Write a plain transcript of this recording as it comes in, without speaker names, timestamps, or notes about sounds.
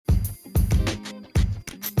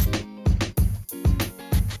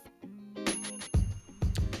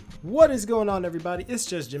What is going on, everybody? It's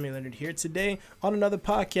just Jimmy Leonard here today on another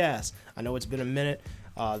podcast. I know it's been a minute.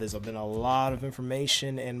 There's been a lot of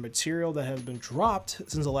information and material that has been dropped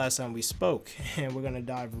since the last time we spoke, and we're going to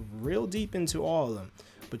dive real deep into all of them.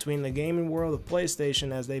 Between the gaming world of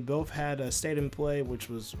PlayStation, as they both had a state in play, which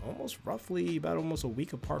was almost almost a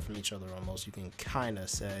week apart from each other, almost, you can kind of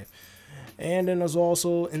say. And then there's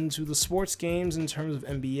also into the sports games in terms of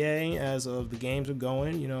NBA, as of the games are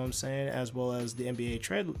going, you know what I'm saying, as well as the NBA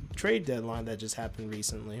trade deadline that just happened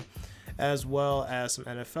recently, as well as some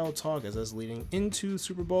NFL talk as that's leading into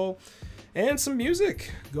Super Bowl, and some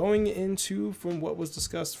music going into from what was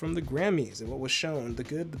discussed from the Grammys and what was shown, the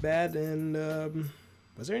good, the bad, and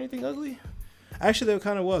was there anything ugly? Actually, there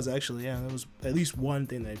kind of was, actually, yeah, there was at least one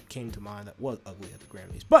thing that came to mind that was ugly at the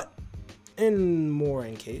Grammys, but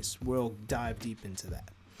in case, we'll dive deep into that.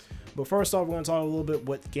 But first off, we're going to talk a little bit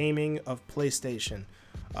with gaming of PlayStation.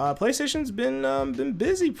 PlayStation's been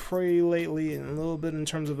busy pretty lately, and a little bit in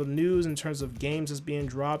terms of the news, in terms of games that's being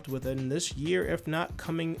dropped within this year, if not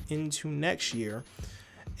coming into next year.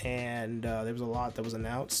 And there was a lot that was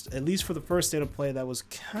announced, at least for the first state of play, that was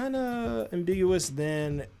kind of ambiguous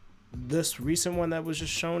than this recent one that was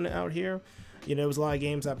just shown out here. You know, there was a lot of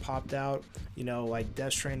games that popped out, you know, like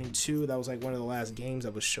Death Stranding 2, that was like one of the last games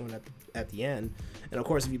that was shown at the end. And of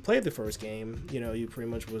course, if you played the first game, you know, you pretty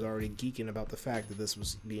much was already geeking about the fact that this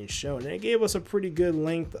was being shown. And it gave us a pretty good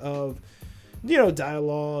length of, you know,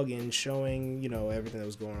 dialogue and showing, you know, everything that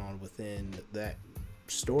was going on within that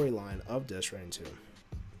storyline of Death Stranding 2.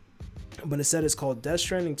 But instead, it's called Death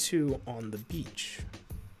Stranding 2 on the Beach.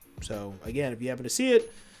 So, again, if you happen to see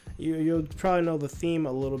it, you'll probably know the theme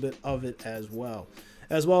a little bit of it as well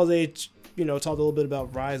as they, you know, talked a little bit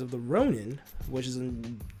about Rise of the Ronin, which is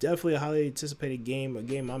definitely a highly anticipated game, a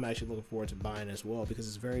game I'm actually looking forward to buying as well, because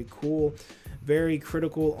it's very cool, very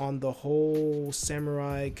critical on the whole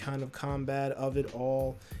samurai kind of combat of it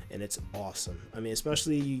all, and it's awesome. I mean,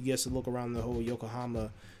 especially you get to look around the whole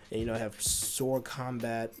Yokohama and, you know, have sword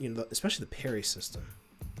combat, you know, especially the parry system.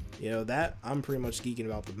 You know, that I'm pretty much geeking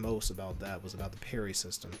about the most about that was about the parry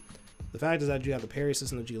system. The fact is that you have the parry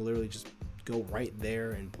system that you can literally just go right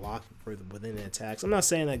there and block within the attacks. I'm not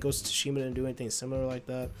saying that Ghost of Tsushima didn't do anything similar like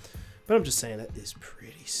that, but I'm just saying that is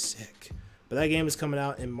pretty sick. But that game is coming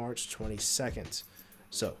out in March 22nd.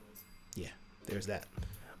 So, yeah, there's that.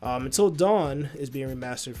 Until Dawn is being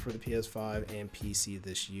remastered for the PS5 and PC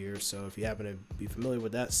this year. So if you happen to be familiar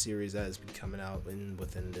with that series, that has been coming out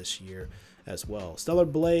within this year as well. Stellar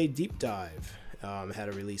Blade Deep Dive had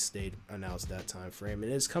a release date announced that time frame,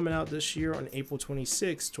 and it's coming out this year on April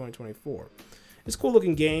 26, 2024. It's a cool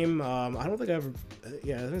looking game. I don't think I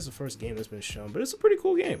think it's the first game that's been shown, but it's a pretty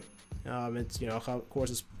cool game. It's, you know, of course,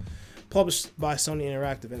 it's published by Sony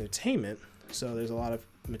Interactive Entertainment, so there's a lot of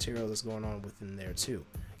material that's going on within there too.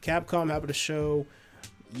 Capcom happened to show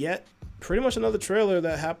yet pretty much another trailer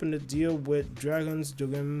that happened to deal with Dragon's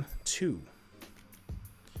Dogma 2.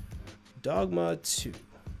 Dogma 2.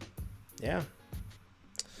 Yeah.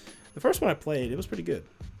 The first one I played, it was pretty good.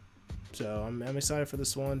 So I'm excited for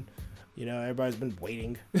this one. You know, everybody's been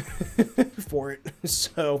waiting for it.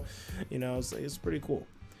 So, you know, it's pretty cool.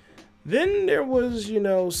 Then there was, you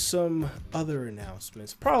know, some other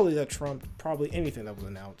announcements. Probably that trumped anything that was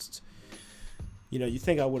announced. You know, you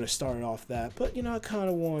think I would have started off that, but, you know, I kind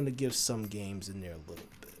of wanted to give some games in there a little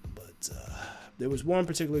bit. But there was one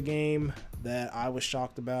particular game that I was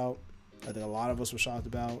shocked about. I think a lot of us were shocked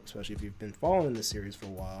about, especially if you've been following this series for a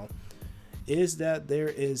while, is that there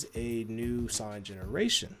is a new Sonic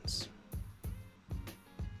Generations.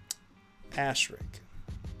 Asterisk.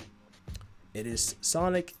 It is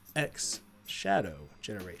Sonic X Shadow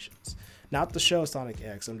Generations. Not the show Sonic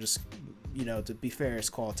X. I'm just, you know, to be fair, it's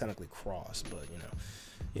called technically Cross, but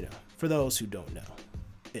you know, for those who don't know,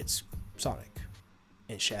 it's Sonic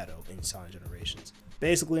and Shadow in Sonic Generations.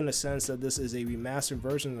 Basically, in the sense that this is a remastered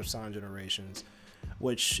version of Sonic Generations,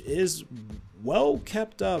 which is well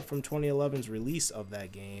kept up from 2011's release of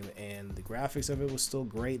that game, and the graphics of it was still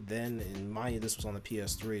great then. And mind you, this was on the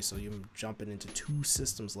PS3, so you're jumping into 2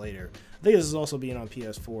 systems later. I think this is also being on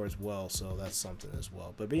PS4 as well, so that's something as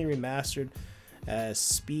well. But being remastered, as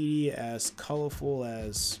speedy, as colorful,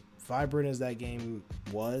 as vibrant as that game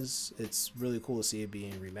was, it's really cool to see it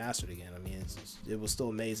being remastered again. I mean, it was still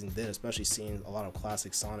amazing then, especially seeing a lot of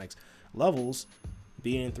classic Sonic's levels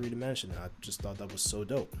being in 3-dimensional. I just thought that was so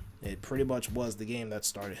dope. It pretty much was the game that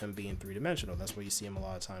started him being 3-dimensional. That's where you see him a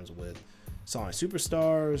lot of times with Sonic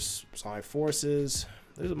Superstars, Sonic Forces.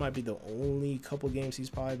 Those might be the only couple games he's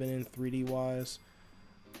probably been in 3D wise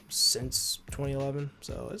since 2011.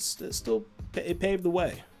 So it paved the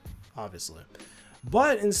way, obviously.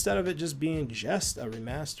 But instead of it just being just a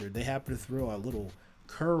remaster, they happened to throw a little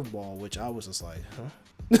curveball, which I was just like,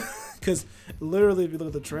 huh? Because literally, if you look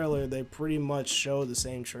at the trailer, they pretty much show the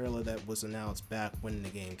same trailer that was announced back when the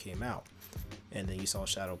game came out. And then you saw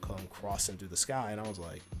Shadow come crossing through the sky, and I was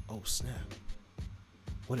like, oh snap,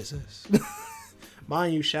 what is this?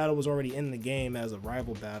 Mind you, Shadow was already in the game as a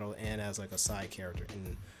rival battle and as like a side character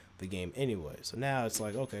in the game anyway. So now it's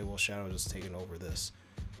like, okay, well, Shadow just taking over this.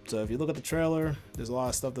 So if you look at the trailer, there's a lot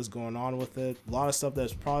of stuff that's going on with it. A lot of stuff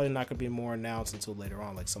that's probably not going to be more announced until later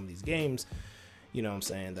on, like some of these games, you know what I'm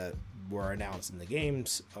saying, that were announced in the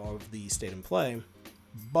games of the State and Play.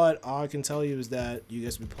 But all I can tell you is that you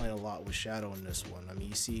guys will be playing a lot with Shadow in this one. I mean,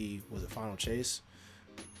 you see, was it Final Chase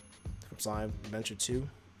from Sonic Adventure 2?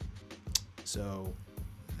 So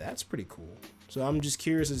that's pretty cool. So I'm just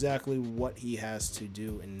curious exactly what he has to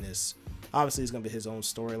do in this. Obviously, it's going to be his own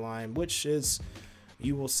storyline, which is,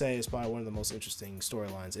 you will say, is probably one of the most interesting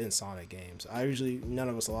storylines in Sonic games.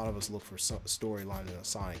 A lot of us look for storyline in a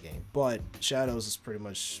Sonic game, but Shadows is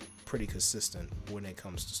pretty consistent when it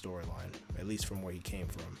comes to storyline, at least from where he came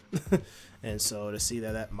from. And so to see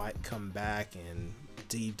that might come back and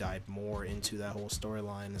deep dive more into that whole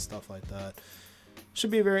storyline and stuff like that should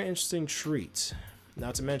be a very interesting treat.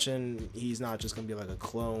 Not to mention, he's not just going to be like a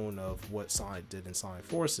clone of what Sonic did in Sonic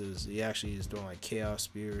Forces. He actually is doing like Chaos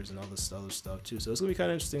Spears and all this other stuff too. So it's going to be kind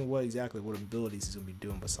of interesting what abilities he's going to be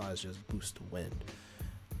doing besides just boost to wind.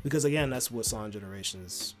 Because again, that's what Sonic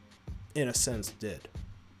Generations, in a sense, did.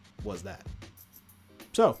 Was that.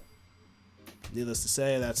 So, needless to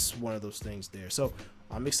say, that's one of those things there. So,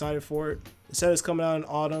 I'm excited for it. It said it's coming out in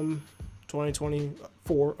autumn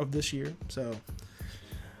 2024 of this year. So,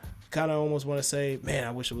 kind of almost want to say, man,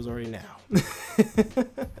 I wish it was already now.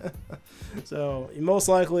 So most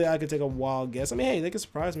likely I could take a wild guess. I mean, hey, they could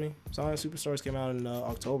surprise me. Sonic Superstars came out in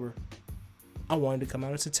October. I wanted to come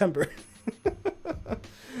out in September.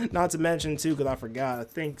 Not to mention too, because I forgot, I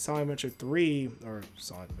think Sonic Adventure 3,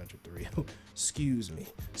 excuse me,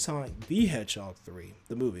 Sonic the Hedgehog 3,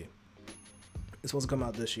 the movie, is supposed to come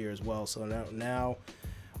out this year as well. So now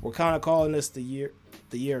we're kind of calling this the year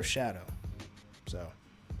of Shadow. So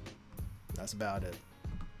that's about it.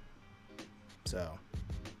 So,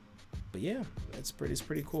 but yeah, it's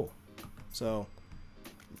pretty cool. So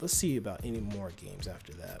let's see about any more games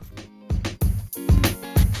after that.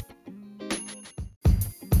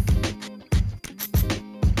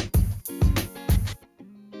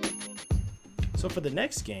 So for the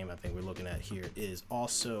next game I think we're looking at here is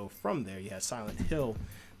also from there. You had Silent Hill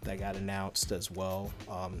that got announced as well.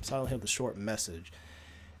 Silent Hill: The Short Message.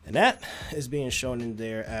 And that is being shown in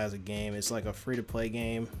there as a game. It's like a free-to-play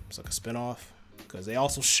game. It's like a spin-off. Because they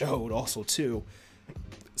also showed, too,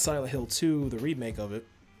 Silent Hill 2, the remake of it.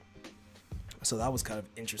 So that was kind of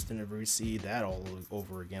interesting to see that all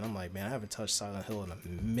over again. I'm like, man, I haven't touched Silent Hill in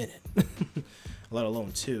a minute. Let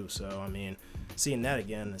alone 2. So, I mean, seeing that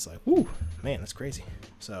again, it's like, whoo, man, that's crazy.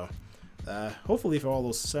 So, hopefully for all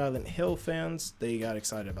those Silent Hill fans, they got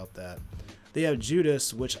excited about that. They have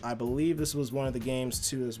Judas, which I believe this was one of the games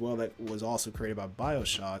too as well that was also created by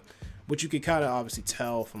BioShock, which you could kind of obviously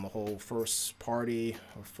tell from the whole first party,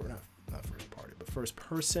 or not first party, but first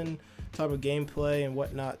person type of gameplay and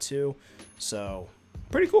whatnot too. So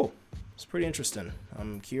pretty cool. It's pretty interesting.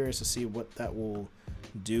 I'm curious to see what that will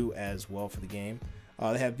do as well for the game.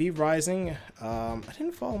 They have V Rising. I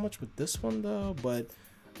didn't follow much with this one though, but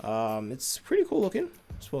it's pretty cool looking.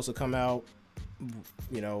 It's supposed to come out,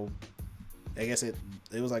 you know, I guess it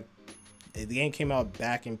was like the game came out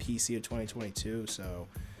back in PC of 2022, so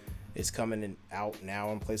it's coming out now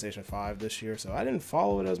on PlayStation 5 this year. So I didn't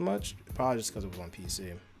follow it as much, probably just because it was on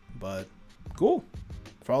PC. But cool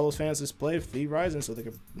for all those fans that played V Rising, so they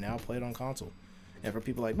could now play it on console. And for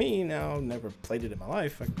people like me, now never played it in my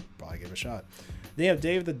life, I could probably give it a shot. They have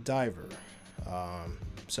Dave the Diver.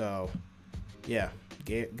 So yeah,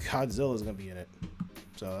 Godzilla is gonna be in it,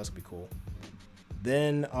 so that's gonna be cool.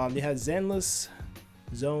 Then they had Zenless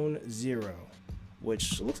Zone Zero,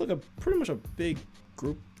 which looks like pretty much a big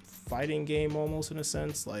group fighting game almost in a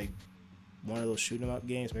sense, like one of those shoot 'em up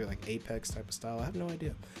games, maybe like Apex type of style. I have no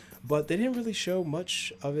idea, but they didn't really show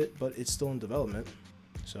much of it, but it's still in development,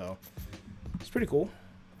 so it's pretty cool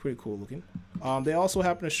looking. They also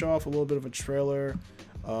happen to show off a little bit of a trailer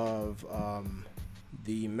of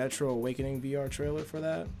the Metro Awakening VR trailer for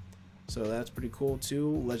that. So that's pretty cool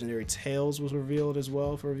too. Legendary Tales was revealed as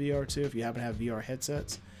well for VR too, if you happen to have VR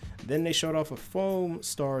headsets. Then they showed off a Foam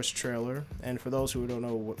Stars trailer. And for those who don't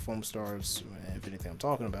know what Foam Stars, if anything I'm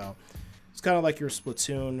talking about, it's kind of like your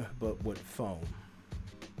Splatoon, but with foam.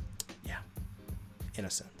 Yeah, in a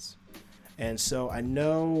sense. And so I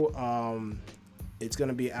know it's going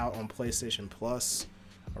to be out on PlayStation Plus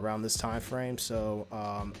around this time frame. So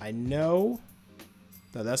I know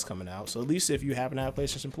that that's coming out. So at least if you happen to have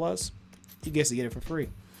PlayStation Plus, you get to get it for free.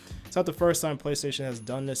 It's not the first time PlayStation has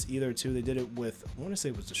done this either, too. They did it with, I want to say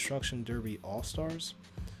it was Destruction Derby All-Stars.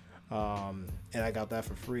 And I got that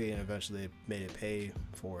for free, and eventually it made it pay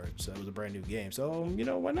for it. So it was a brand new game. So, you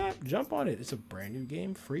know, why not jump on it? It's a brand new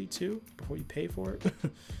game, free too, before you pay for it.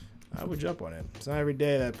 I would jump on it. It's not every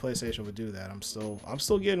day that PlayStation would do that. I'm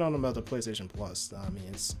still getting on them about the PlayStation Plus. I mean,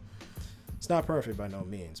 it's not perfect by no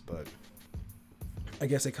means, but I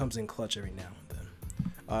guess it comes in clutch every now and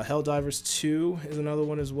then. Helldivers 2 is another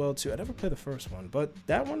one as well too. I never played the first one, but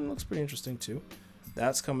that one looks pretty interesting too.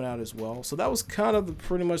 That's coming out as well. So that was kind of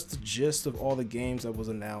pretty much the gist of all the games that was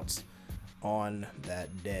announced on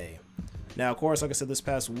that day. Now, of course, like I said, this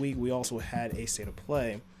past week, we also had a State of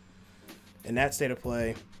Play. And that State of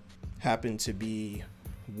Play happened to be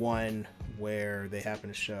one where they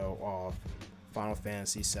happened to show off Final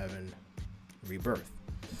Fantasy VII Rebirth.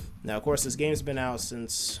 Now, of course, this game's been out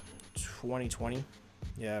since 2020.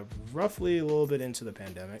 Yeah, roughly a little bit into the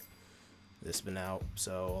pandemic. This been out,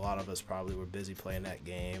 so a lot of us probably were busy playing that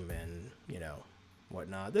game and, you know,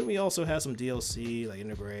 whatnot. Then we also had some DLC, like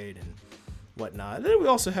Integrate and whatnot. And then we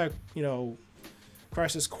also had, you know,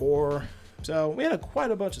 Crisis Core. So we had quite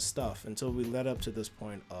a bunch of stuff until we led up to this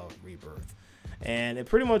point of Rebirth. And it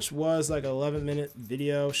pretty much was like an 11-minute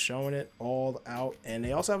video showing it all out. And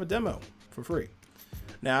they also have a demo for free.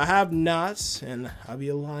 Now, I have not, and I'd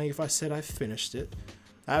be lying if I said I finished it.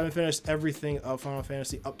 I haven't finished everything of Final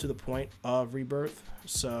Fantasy up to the point of Rebirth,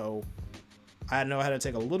 so I know how to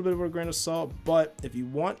take a little bit of a grain of salt, but if you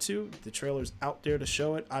want to, the trailer's out there to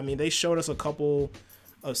show it. I mean, they showed us a couple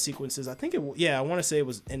of sequences. I think I want to say it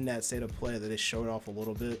was in that State of Play that they showed off a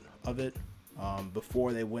little bit of it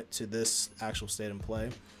before they went to this actual State of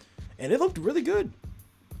Play, and it looked really good.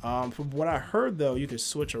 From what I heard, though, you could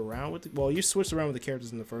switch around with you switched around with the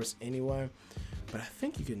characters in the first anyway. But I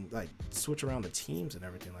think you can like switch around the teams and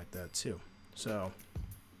everything like that too. So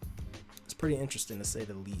it's pretty interesting to say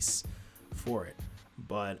the least for it.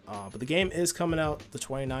 But the game is coming out the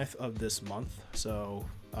 29th of this month. So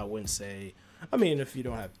I wouldn't say, I mean, if you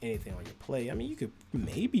don't have anything on your plate, I mean, you could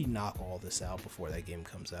maybe knock all this out before that game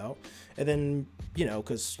comes out. And then, you know,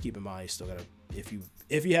 because keep in mind, you still gotta, if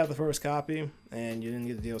you have the first copy and you didn't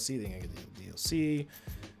get the DLC, then you get the DLC.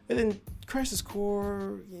 And then Crisis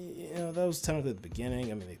Core, you know, that was technically the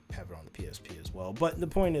beginning. I mean, they have it on the PSP as well. But the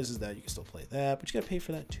point is that you can still play that, but you got to pay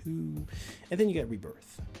for that too. And then you got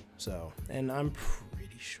Rebirth. So, and I'm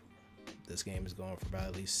pretty sure this game is going for about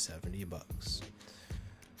at least $70.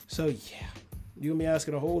 So, yeah, you're going to be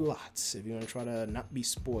asking a whole lot if you want to try to not be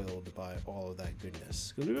spoiled by all of that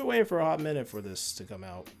goodness. Because we've been waiting for a hot minute for this to come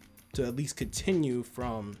out, to at least continue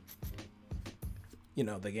from, you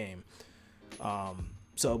know, the game.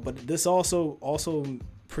 So, but this also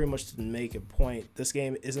pretty much to make a point, this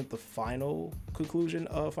game isn't the final conclusion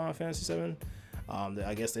of Final Fantasy VII.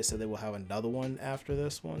 I guess they said they will have another one after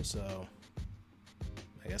this one, so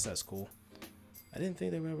I guess that's cool. I didn't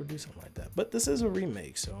think they would ever do something like that, but this is a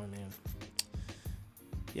remake, so I mean,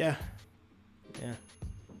 yeah,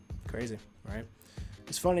 crazy, right?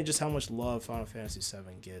 It's funny just how much love Final Fantasy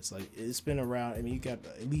VII gets. Like, it's been around. I mean, you got,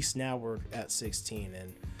 at least now we're at 16,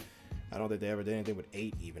 and I don't think they ever did anything with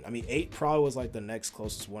 8 even. I mean, 8 probably was like the next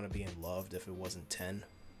closest one to being loved if it wasn't 10.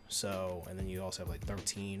 So, and then you also have like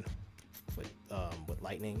 13 with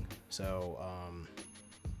Lightning. So,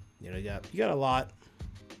 you know, you got a lot.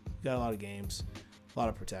 You got a lot of games, a lot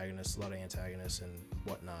of protagonists, a lot of antagonists and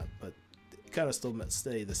whatnot. But it kind of still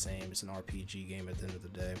stay the same. It's an RPG game at the end of the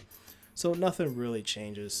day. So nothing really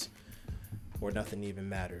changes, or nothing even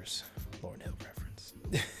matters. Lauryn Hill reference.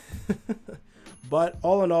 But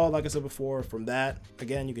all in all, like I said before, from that,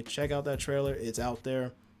 again, you can check out that trailer. It's out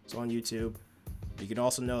there. It's on YouTube. You can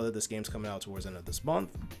also know that this game's coming out towards the end of this month,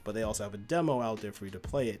 but they also have a demo out there for you to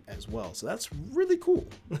play it as well. So that's really cool.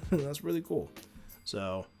 That's really cool.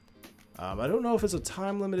 So I don't know if it's a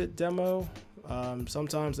time-limited demo.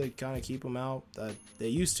 Sometimes they kind of keep them out. They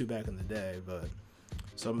used to back in the day, but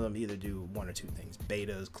some of them either do one or two things: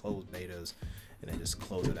 betas, closed betas, and they just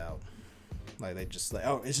close it out. Like, they just like,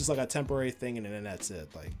 oh, it's just like a temporary thing, and then that's it.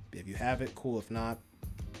 Like, if you have it, cool. If not,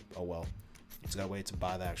 oh well. You just gotta wait to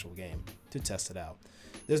buy the actual game to test it out.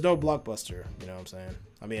 There's no Blockbuster, you know what I'm saying?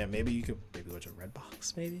 I mean, maybe you could go to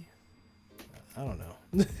Redbox, maybe. I don't know.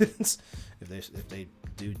 if they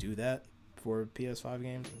do that for PS5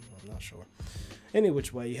 games, I'm not sure. Any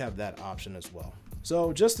which way, you have that option as well.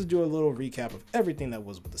 So just to do a little recap of everything that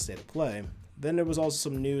was with the State of Play, then there was also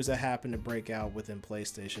some news that happened to break out within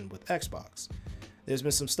PlayStation with Xbox. there's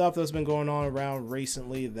been some stuff that's been going on around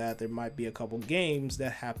recently that there might be a couple games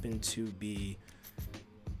that happen to be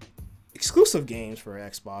exclusive games for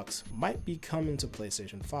Xbox might be coming to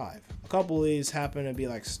PlayStation 5. A couple of these happen to be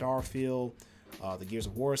like Starfield, the Gears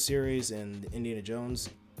of War series, and Indiana Jones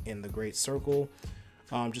in the Great Circle.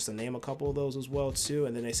 Just to name a couple of those as well too.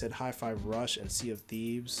 And then they said Hi-Fi Rush and Sea of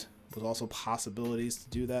Thieves was also possibilities to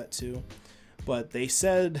do that too. But they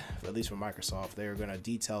said, at least for Microsoft, they're going to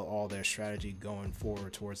detail all their strategy going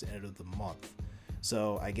forward towards the end of the month.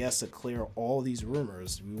 So I guess to clear all these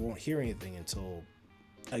rumors, we won't hear anything until,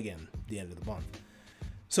 again, the end of the month.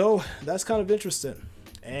 So that's kind of interesting.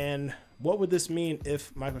 And what would this mean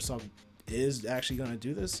if Microsoft is actually going to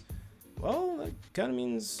do this? Well, that kind of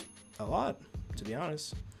means a lot, to be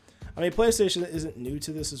honest. I mean, PlayStation isn't new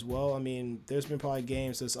to this as well. I mean, there's been probably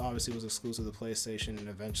games that obviously was exclusive to PlayStation and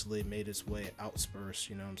eventually made its way outspurced,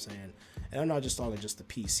 you know what I'm saying? And I'm not just talking just the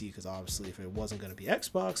PC, because obviously if it wasn't going to be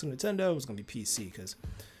Xbox and Nintendo, it was going to be PC, because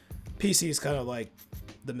PC is kind of like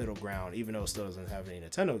the middle ground, even though it still doesn't have any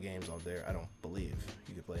Nintendo games on there. I don't believe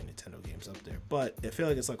you can play Nintendo games up there. But I feel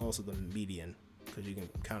like it's like also the median, because you can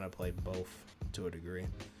kind of play both to a degree,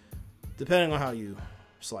 depending on how you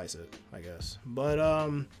slice it, I guess. But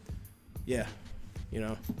yeah, you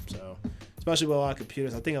know, so especially with a lot of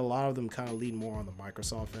computers, I think a lot of them kind of lean more on the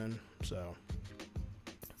Microsoft end. So,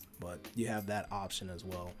 but you have that option as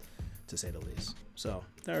well, to say the least. So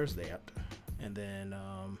there's that. And then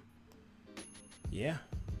yeah,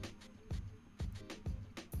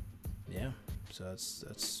 so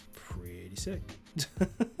that's pretty sick.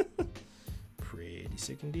 Pretty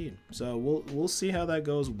sick indeed. So we'll see how that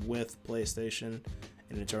goes with PlayStation,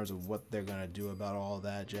 and in terms of what they're gonna do about all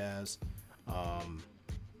that jazz. But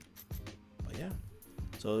yeah,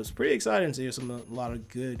 so it's pretty exciting to hear a lot of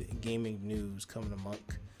good gaming news coming among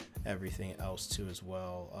everything else too as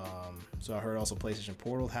well. So I heard also PlayStation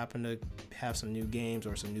Portal happened to have some new games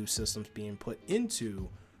or some new systems being put into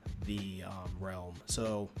the realm.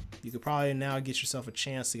 So you could probably now get yourself a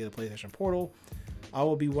chance to get a PlayStation Portal. I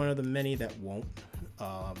will be one of the many that won't.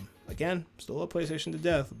 Again, still love PlayStation to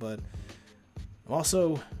death, but I'm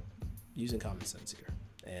also using common sense here,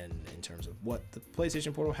 and in terms of what the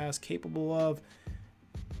PlayStation Portal has capable of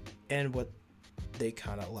and what they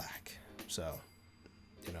kind of lack. So,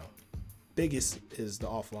 you know, biggest is the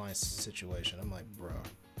offline situation. I'm like, bro,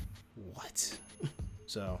 what?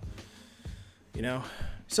 So, you know,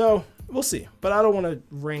 so we'll see. But I don't want to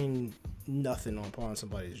rain nothing upon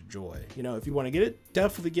somebody's joy. You know, if you want to get it,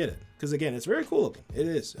 definitely get it, because again, it's very cool looking. It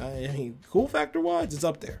is. I mean, cool factor wise, it's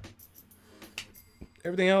up there.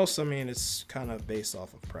 Everything else, I mean, it's kind of based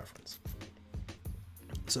off of preference.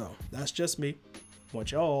 So that's just me.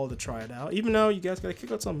 Want y'all to try it out, even though you guys gotta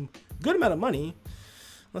kick out some good amount of money.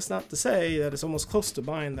 That's not to say that it's almost close to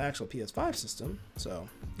buying the actual PS5 system. So,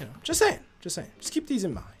 you know, just saying. Just keep these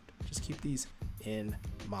in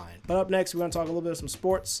mind. But up next, we're gonna talk a little bit of some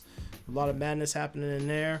sports. A lot of madness happening in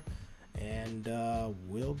there, and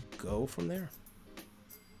we'll go from there.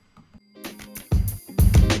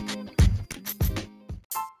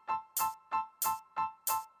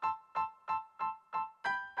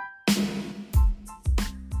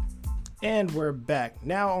 And we're back.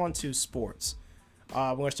 Now on to sports.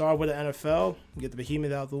 We're going to start with the NFL, get the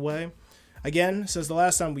behemoth out of the way. Again, since the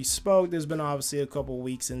last time we spoke, there's been obviously a couple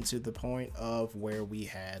weeks into the point of where we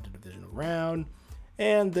had the divisional round,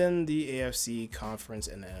 and then the AFC conference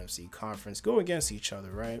and the NFC conference go against each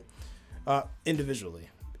other, right? Individually,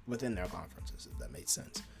 within their conferences, if that makes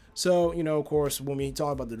sense. So, you know, of course, when we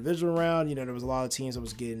talk about the divisional round, you know, there was a lot of teams that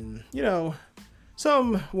was getting, you know,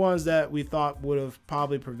 some ones that we thought would have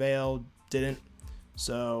probably prevailed, didn't.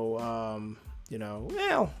 So, you know,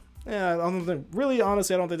 well, yeah, I don't think, really,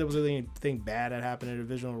 honestly, I don't think there was really anything bad that happened in the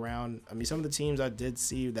divisional round. I mean, some of the teams I did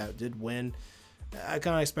see that did win, I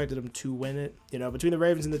kind of expected them to win it. You know, between the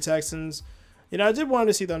Ravens and the Texans, you know, I did want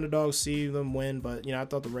to see the underdogs see them win, but, you know, I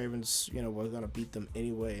thought the Ravens, you know, were going to beat them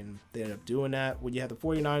anyway, and they ended up doing that. When you had the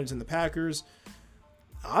 49ers and the Packers,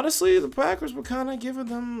 honestly, the Packers were kind of giving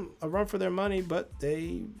them a run for their money, but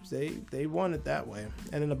they won it that way.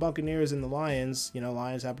 And then the Buccaneers and the Lions, you know,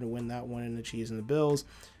 Lions happened to win that one, and the Chiefs and the Bills.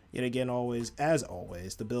 Yet again, as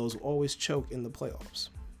always, the Bills will always choke in the playoffs,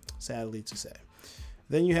 sadly to say.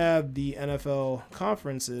 Then you have the NFL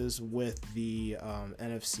conferences with the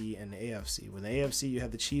NFC and the AFC. With the AFC, you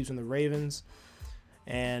have the Chiefs and the Ravens.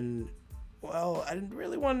 And, well, I didn't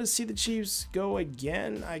really want to see the Chiefs go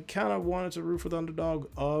again. I kind of wanted to root for the underdog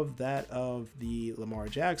of the Lamar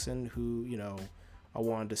Jackson, who, you know, I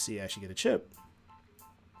wanted to see actually get a chip.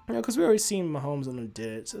 You know, because we already seen Mahomes and them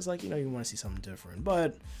did it. So it's like, you know, you want to see something different.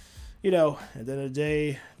 But, you know, at the end of the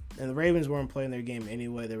day, And the Ravens weren't playing their game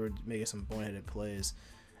anyway. They were making some boneheaded plays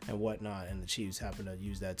and whatnot, and the Chiefs happened to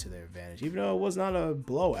use that to their advantage. Even though it was not a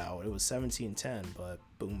blowout, it was 17-10, but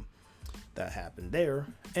boom, that happened there.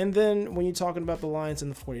 And then when you're talking about the Lions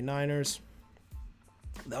and the 49ers,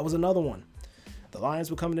 that was another one. The Lions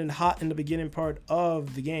were coming in hot in the beginning part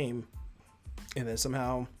of the game, and then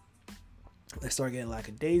somehow they started getting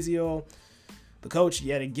lackadaisical. The coach,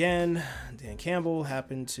 yet again, Dan Campbell,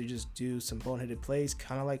 happened to just do some boneheaded plays,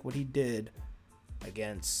 kind of like what he did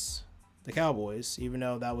against the Cowboys, even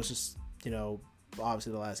though that was just,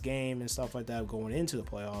 obviously the last game and stuff like that going into the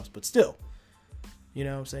playoffs. But still, you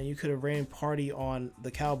know what I'm saying? You could have ran party on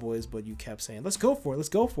the Cowboys, but you kept saying, let's go for it, let's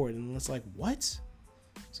go for it. And it's like, what?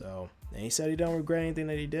 So, and he said he don't regret anything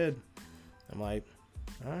that he did. I'm like,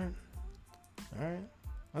 all right,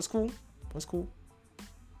 that's cool.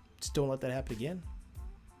 Just don't let that happen again.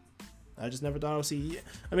 I just never thought I would see.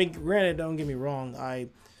 I mean, granted, don't get me wrong.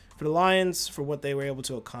 For the Lions, for what they were able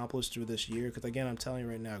to accomplish through this year, because again, I'm telling you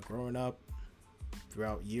right now, growing up,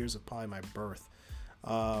 throughout years of probably my birth,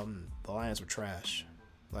 the Lions were trash.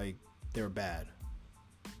 Like, they were bad.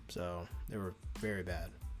 So, they were very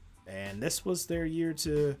bad. And this was their year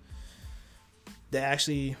to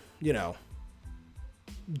actually,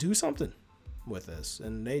 do something with this,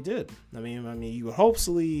 and they did. I mean, you would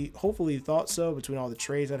hopefully thought so, between all the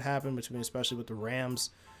trades that happened, especially with the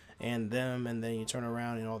Rams and them, and then you turn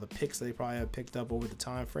around and all the picks that they probably have picked up over the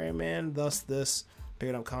time frame, and thus this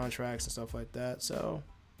picking up contracts and stuff like that. So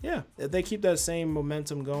yeah, if they keep that same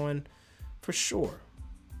momentum going, for sure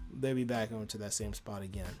they'll be back onto that same spot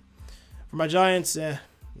again. For my Giants,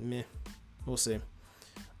 meh, we'll see.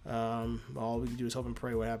 All we can do is hope and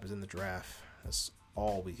pray what happens in the draft. That's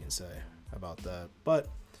all we can say about that. But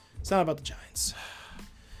it's not about the Giants.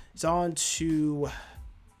 It's on to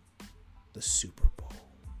the Super Bowl.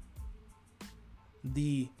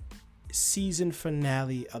 The season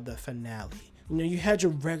finale of the finale. You had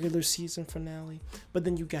your regular season finale, but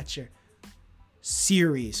then you got your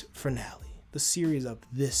series finale. The series of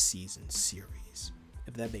this season series.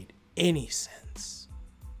 If that made any sense.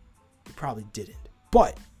 It probably didn't.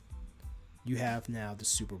 But you have now the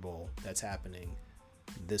Super Bowl that's happening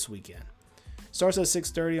this weekend. Starts at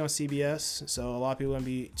 6:30 on CBS, so a lot of people are going to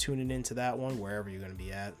be tuning into that one wherever you're going to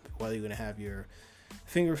be at. Whether you're going to have your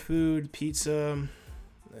finger food, pizza,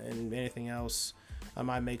 and anything else. I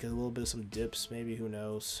might make a little bit of some dips, maybe, who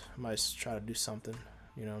knows. I might try to do something,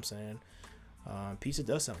 you know what I'm saying? Pizza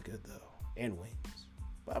does sound good, though, and wings.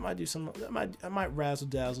 But I might do some, I might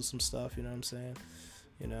razzle-dazzle some stuff, you know what I'm saying?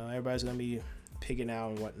 Everybody's going to be picking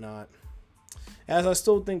out and whatnot. As I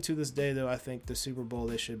still think to this day, though, I think the Super Bowl,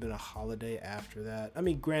 there should have been a holiday after that. I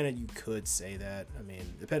mean, granted, you could say that. I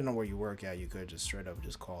mean, depending on where you work at, you could just straight up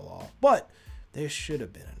just call off. But there should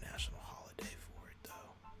have been a national holiday for it,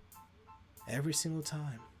 though. Every single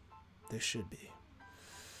time. There should be.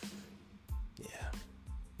 Yeah.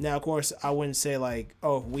 Now, of course, I wouldn't say like,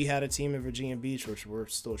 oh, we had a team in Virginia Beach, which we're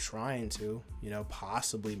still trying to,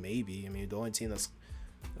 possibly, maybe. I mean, the only team that's,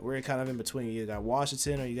 we're kind of in between. You got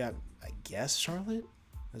Washington, or you got, I guess, Charlotte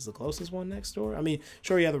is the closest one next door. I mean,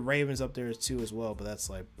 sure, you have the Ravens up there too as well, but that's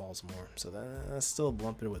like Baltimore. So that's still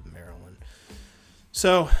lumping with Maryland.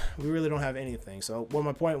 So we really don't have anything. So what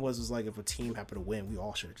my point was like, if a team happened to win, we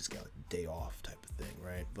all should have just got a day off type of thing,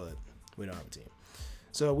 right? But we don't have a team.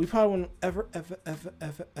 So we probably won't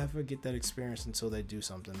ever get that experience until they do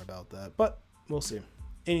something about that. But we'll see.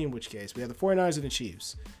 In which case, we have the 49ers and the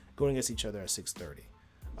Chiefs going against each other at 6:30.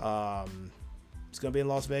 It's going to be in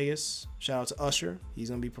Las Vegas. Shout out to Usher. He's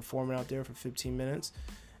going to be performing out there for 15 minutes.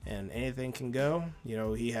 And anything can go.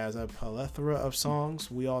 He has a plethora of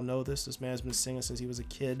songs. We all know this. This man's been singing since he was a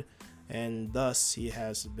kid. And thus, he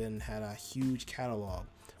has had a huge catalog.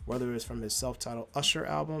 Whether it's from his self-titled Usher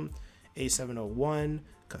album, A701,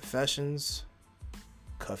 Confessions.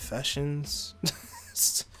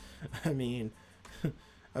 I mean,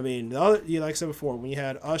 the other, like I said before, when you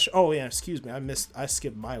had Usher, oh yeah, excuse me, I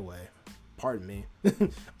skipped My Way. Pardon me.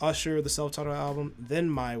 Usher, the self-titled album, then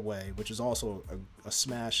My Way, which is also a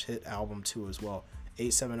smash hit album too as well.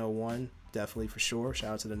 8701, definitely for sure.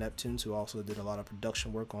 Shout out to the Neptunes, who also did a lot of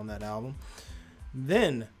production work on that album.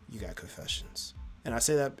 Then you got Confessions. And I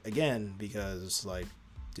say that again because it's like,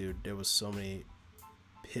 dude, there was so many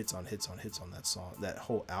hits on that song, that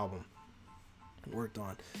whole album worked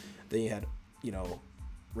on. Then you had,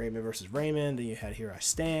 Raymond versus Raymond, then you had Here I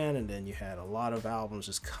Stand, and then you had a lot of albums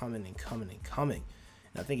just coming. And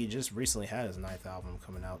I think he just recently had his 9th album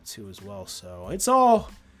coming out too as well. So it's all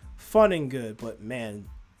fun and good, but man,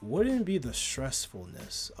 wouldn't it be the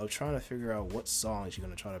stressfulness of trying to figure out what songs you're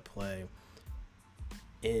going to try to play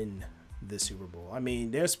in this Super Bowl. I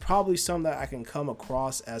mean, there's probably some that I can come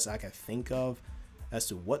across as I can think of as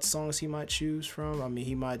to what songs he might choose from. I mean,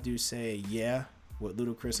 he might do say Yeah with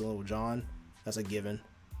Ludacris and Lil Jon. That's a given.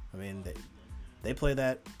 I mean, they play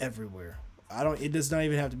that everywhere. It does not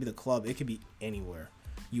even have to be the club. It could be anywhere.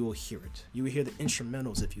 You will hear it. You will hear the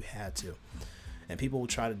instrumentals if you had to. And people will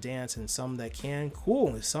try to dance, and some that can, cool.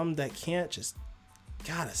 And some that can't, just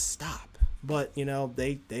gotta stop. But, you know,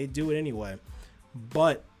 they do it anyway.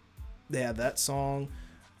 But they have that song.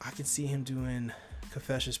 I can see him doing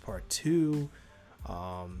Confessions Part 2.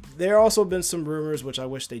 There also been some rumors, which I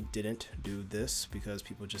wish they didn't do this, because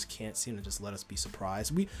people just can't seem to just let us be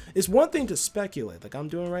surprised. It's one thing to speculate, like I'm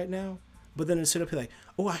doing right now, but then instead of like,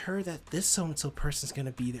 oh, I heard that this so-and-so person's going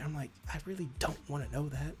to be there. I'm like, I really don't want to know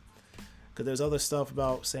that. Because there's other stuff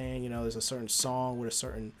about saying, you know, there's a certain song with a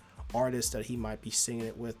certain artist that he might be singing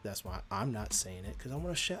it with. That's why I'm not saying it, because I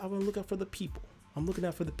want to look out for the people. I'm looking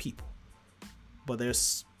out for the people. But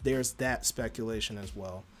there's that speculation as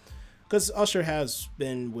well. Because Usher has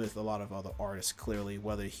been with a lot of other artists, clearly,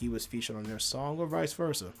 whether he was featured on their song or vice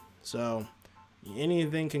versa. So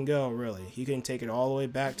anything can go, really. He can take it all the way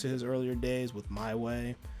back to his earlier days with My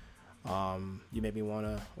Way. You Made Me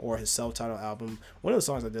Wanna, or his self-titled album. One of the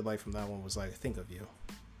songs I did like from that one was like Think of You.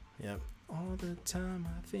 Yep. All the time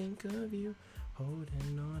I think of you,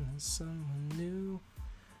 holding on to someone new.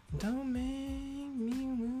 Don't make me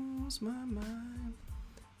lose my mind.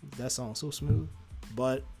 That song's so smooth.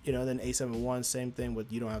 But, you know, then 871, same thing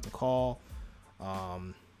with You Don't Have to Call.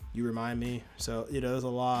 You Remind Me. So, you know, there's a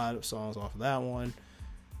lot of songs off of that one.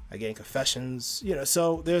 Again, Confessions. You know,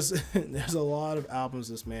 so there's a lot of albums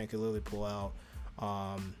this man could literally pull out.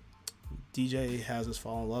 DJ has us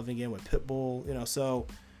Fall in Love Again with Pitbull. You know, so,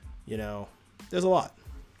 you know, there's a lot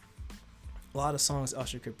of songs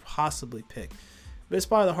Usher could possibly pick. But it's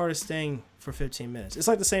probably the hardest thing for 15 minutes. It's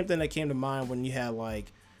like the same thing that came to mind when you had,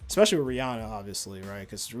 like, especially with Rihanna, obviously, right?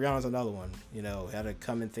 Because Rihanna's another one, you know, had to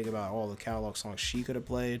come and think about all the catalog songs she could have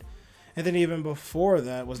played. And then even before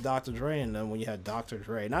that was Dr. Dre, and then when you had Dr.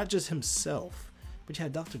 Dre, not just himself, but you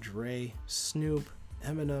had Dr. Dre, Snoop,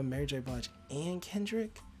 Eminem, Mary J. Blige, and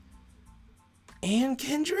Kendrick.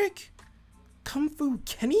 Kung Fu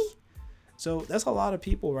Kenny? So that's a lot of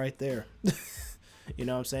people right there. You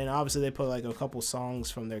know what I'm saying? Obviously, they put like a couple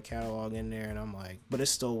songs from their catalog in there, and I'm like, but it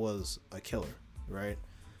still was a killer, right?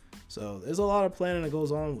 So there's a lot of planning that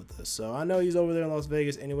goes on with this. So I know he's over there in Las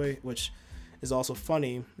Vegas anyway, which is also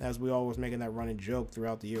funny, as we always making that running joke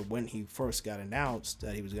throughout the year when he first got announced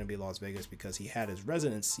that he was going to be in Las Vegas, because he had his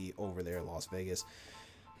residency over there in Las Vegas,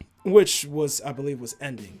 which was, I believe, was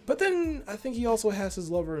ending. But then I think he also has his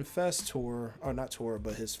Lover and Fest tour, or not tour,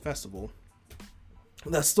 but his festival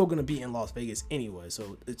that's still going to be in Las Vegas anyway.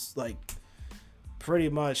 So it's like pretty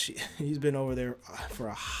much he's been over there for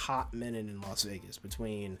a hot minute in Las Vegas,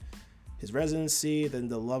 between his residency, then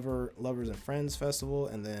the Lovers and Friends Festival,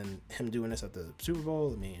 and then him doing this at the Super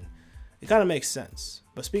Bowl. I mean, it kind of makes sense.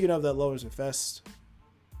 But speaking of that Lovers and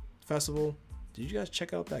Festival, did you guys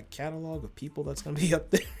check out that catalog of people that's going to be up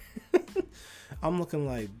there? I'm looking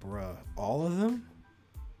like, bruh, all of them?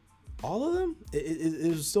 All of them? It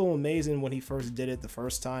was still amazing when he first did it the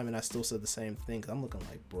first time, and I still said the same thing. 'Cause I'm looking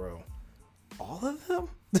like, bro, all of them?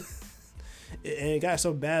 And it got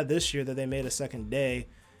so bad this year that they made a second day,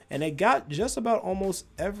 and it got just about almost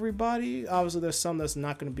everybody. Obviously, there's some that's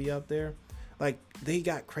not going to be up there. Like, they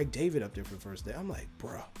got Craig David up there for the first day. I'm like,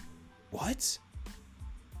 bro, what?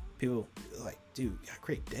 People like, dude, you got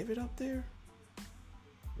Craig David up there?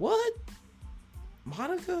 What?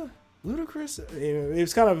 Monica? Ludacris? It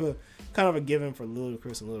was kind of a given for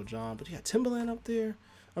Ludacris and Lil Jon, but you got Timbaland up there.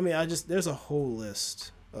 I mean, there's a whole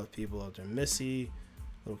list of people up there. Missy,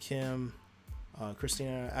 Lil Kim,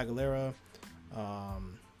 Christina Aguilera.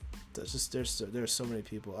 There's so many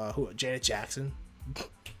people. Janet Jackson.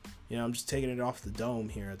 You know, I'm just taking it off the dome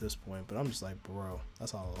here at this point, but I'm just like, bro,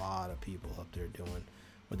 that's a lot of people up there doing.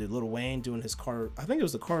 With Lil Wayne doing his Carter, I think it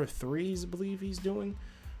was the Carter 3s, I believe he's doing.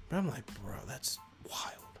 But I'm like, bro, that's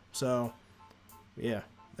wild. So, yeah,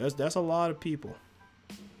 that's a lot of people.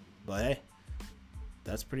 But hey,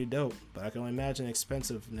 that's pretty dope. But I can only imagine the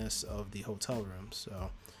expensiveness of the hotel rooms.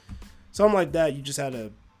 So, something like that, you just had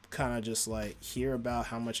to kind of just like hear about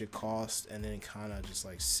how much it cost, and then kind of just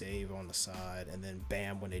like save on the side, and then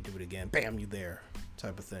bam, when they do it again, bam, you there,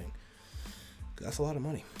 type of thing. That's a lot of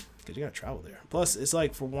money, because you gotta travel there. Plus, it's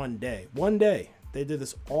like for one day. They did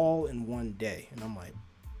this all in one day, and I'm like,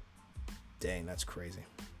 dang, that's crazy.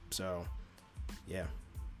 So, yeah.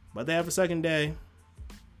 But they have a second day,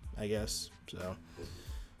 I guess. So,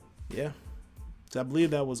 yeah. So I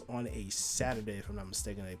believe that was on a Saturday, if I'm not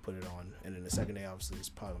mistaken. They put it on, and then the second day obviously is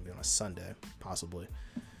probably gonna be on a Sunday, possibly.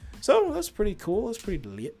 So that's pretty cool. That's pretty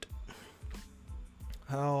lit.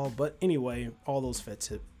 But anyway, all those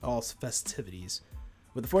festivities.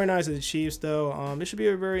 With the 49ers and the Chiefs, though, this should be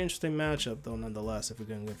a very interesting matchup, though, nonetheless, if we're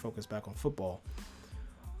going to focus back on football.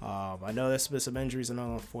 I know there's been some injuries on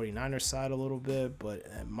the 49ers side a little bit, but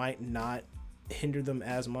it might not hinder them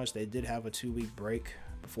as much. They did have a 2-week break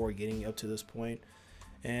before getting up to this point.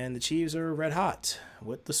 And the Chiefs are red hot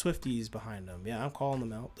with the Swifties behind them. Yeah, I'm calling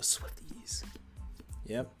them out, the Swifties.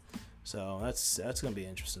 Yep. So that's going to be an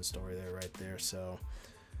interesting story there right there. So,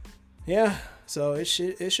 yeah. So it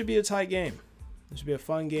should be a tight game. It should be a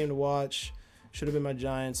fun game to watch. Should have been my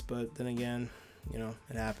Giants, but then again,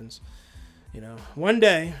 it happens. One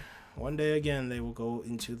day again, they will go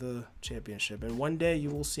into the championship. And one day you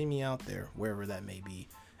will see me out there, wherever that may be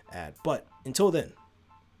at. But until then,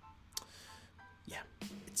 yeah,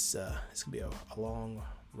 it's going to be a long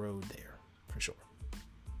road there for sure.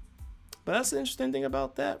 But that's the interesting thing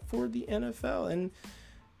about that for the NFL. And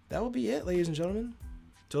that will be it, ladies and gentlemen.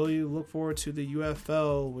 Until you look forward to the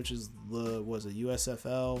UFL, which is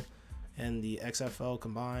USFL and the XFL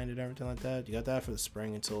combined and everything like that. You got that for the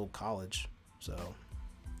spring until college. So,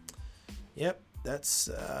 yep, that's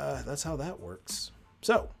how that works.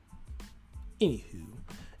 So, anywho,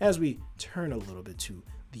 as we turn a little bit to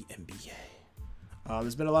the NBA,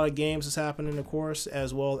 there's been a lot of games that's happening, of course,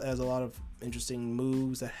 as well as a lot of interesting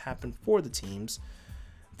moves that happened for the teams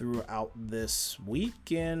throughout this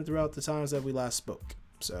week and throughout the times that we last spoke.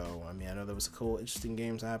 So, I know there was a cool, interesting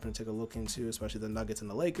games I happened to take a look into, especially the Nuggets and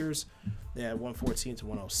the Lakers. They had 114 to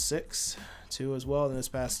 106 too as well. And this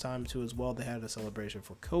past time too as well, they had a celebration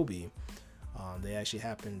for Kobe. They actually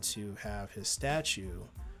happened to have his statue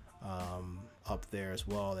up there as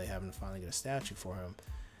well. They happened to finally get a statue for him.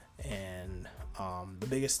 And the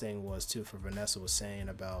biggest thing was too, for Vanessa was saying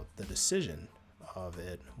about the decision of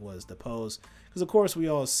it was the pose, because of course we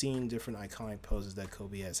all seen different iconic poses that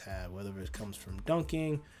Kobe has had, whether it comes from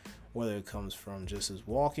dunking, whether it comes from just his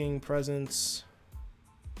walking presence,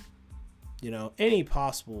 any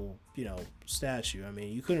possible statue.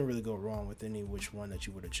 You couldn't really go wrong with any which one that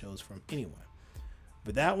you would have chose from anyway.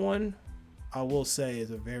 But that one, I will say,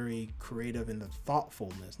 is a very creative in the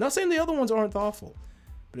thoughtfulness. Not saying the other ones aren't thoughtful,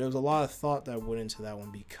 but there was a lot of thought that went into that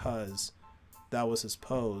one, because that was his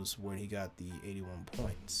pose where he got the 81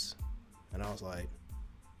 points. And I was like,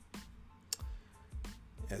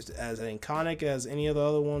 as iconic as any of the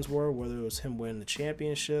other ones were, whether it was him winning the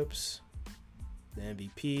championships, the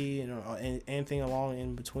MVP, anything along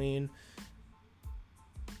in between,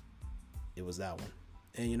 it was that one.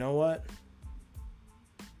 And you know what?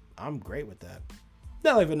 I'm great with that.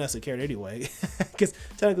 Not like Vanessa cared anyway, because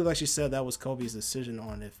technically, like she said, that was Kobe's decision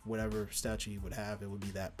on if whatever statue he would have, it would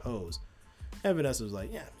be that pose. And Vanessa was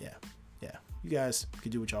like, yeah. You guys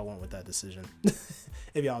could do what y'all want with that decision.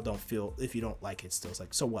 If you don't like it still, it's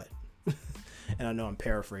like, so what? And I know I'm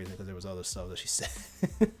paraphrasing because there was other stuff that she said.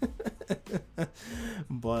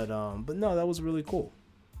 But no, that was really cool.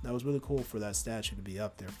 That was really cool for that statue to be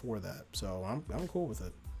up there for that. So I'm cool with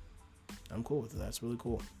it. That's really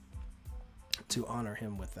cool to honor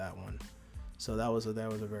him with that one. So that was a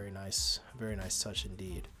very nice touch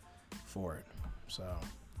indeed for it. So,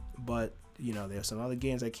 but there's some other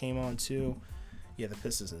games that came on too. Yeah, the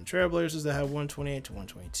Pistons and Trailblazers that had 128 to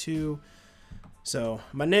 122. So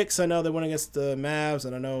my Knicks, I know they went against the Mavs,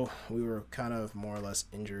 and I know we were kind of more or less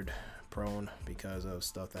injured prone because of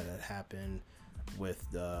stuff that had happened with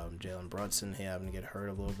Jalen Brunson. He happened to get hurt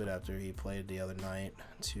a little bit after he played the other night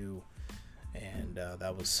too. And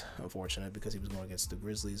that was unfortunate because he was going against the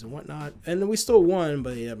Grizzlies and whatnot. And then we still won,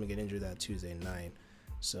 but he happened to get injured that Tuesday night.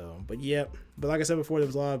 So, but like I said before, there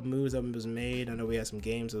was a lot of moves that was made. I know we had some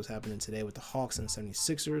games that was happening today with the Hawks and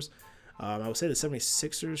 76ers. I would say the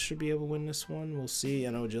 76ers should be able to win this one. We'll see.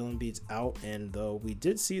 I know Joel Embiid's out, and though we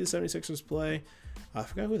did see the 76ers play, I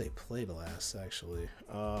forgot who they played last, actually.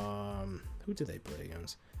 Who did they play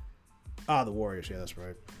against? The Warriors. Yeah, that's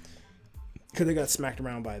right. Because they got smacked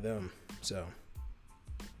around by them. So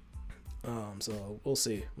we'll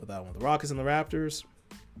see with that one. The Rockets and the Raptors.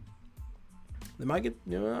 They might get,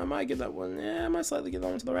 I might get that one. Yeah, I might slightly get that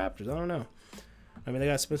one to the Raptors. I don't know. They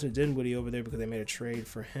got Spencer Dinwiddie over there because they made a trade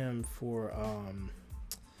for him for,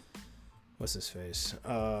 what's his face?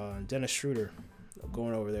 Dennis Schroeder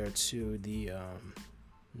going over there to the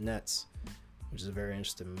Nets, which is a very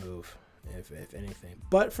interesting move, if anything.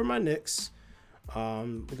 But for my Knicks,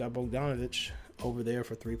 we got Bogdanovic over there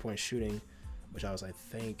for three-point shooting, which I was like,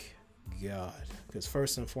 thank God. Because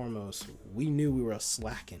first and foremost, we knew we were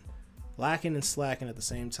slacking lacking and slacking at the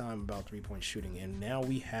same time about 3-point shooting. And now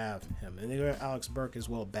we have him. And they got Alex Burke as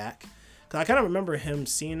well back. Because I kind of remember him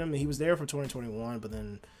seeing him. He was there for 2021, but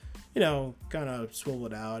then, you know, kind of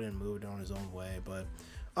swiveled out and moved on his own way. But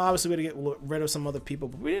obviously we had to get rid of some other people,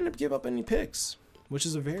 but we didn't give up any picks, which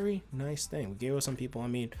is a very nice thing. We gave up some people. I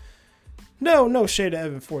mean, no shade to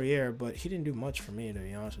Evan Fournier, but he didn't do much for me, to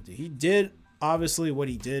be honest with you. He did, obviously, what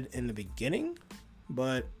he did in the beginning,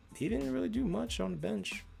 but he didn't really do much on the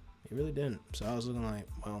bench. He really didn't. So I was looking like,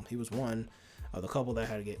 well, he was one of the couple that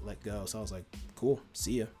had to get let go. So I was like, cool,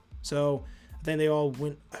 see ya. So I think they all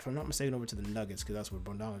went, if I'm not mistaken, over to the Nuggets, because that's where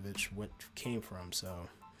Bogdanovic came from. So,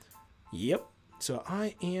 yep. So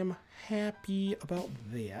I am happy about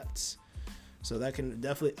that. So that can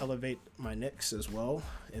definitely elevate my Knicks as well,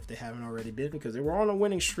 if they haven't already been, because they were on a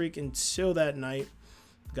winning streak until that night.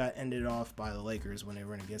 Got ended off by the Lakers when they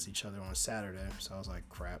ran against each other on a Saturday. So I was like,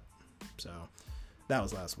 crap. So that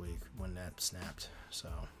was last week when that snapped. So,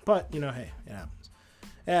 but, you know, hey, it happens.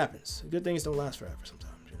 It happens. Good things don't last forever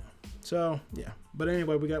sometimes, you know. So, yeah. But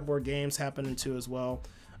anyway, we got more games happening too as well.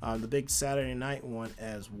 The big Saturday night one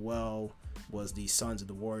as well was the Suns and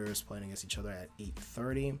the Warriors playing against each other at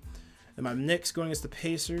 8:30. And my Knicks going against the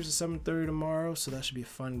Pacers at 7:30 tomorrow, so that should be a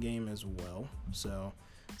fun game as well. So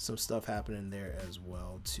some stuff happening there as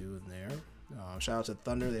well too. In there, shout out to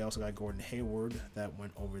Thunder. They also got Gordon Hayward that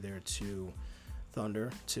went over there to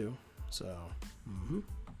Thunder too. So,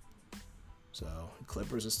 so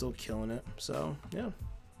Clippers are still killing it. So yeah.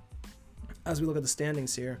 As we look at the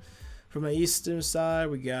standings here, from the Eastern side,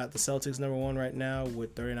 we got the Celtics #1 right now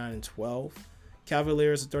with 39-12.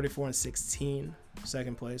 Cavaliers at 34-16.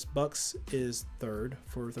 Second place. Bucks is third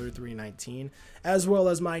for 33-19, as well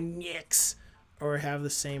as my Knicks have the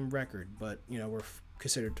same record, but you know, we're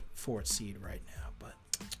considered fourth seed right now, but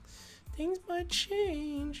things might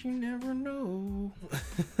change, you never know.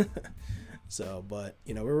 So, but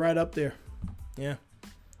you know, we're right up there. Yeah,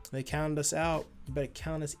 they counted us out, you better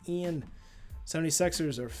count us in.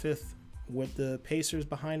 76ers are fifth with the Pacers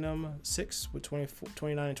behind them, 6th with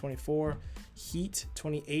 29-24. Heat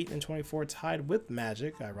 28-24, tied with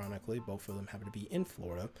Magic. Ironically, both of them happen to be in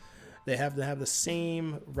Florida. They have to have the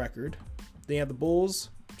same record. Then you have the Bulls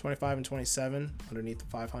 25-27, underneath the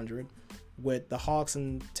 500, with the Hawks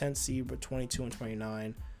in 10th seed with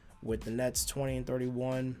 22-29, with the Nets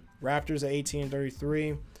 20-31, Raptors at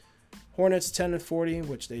 18-33, Hornets 10-40,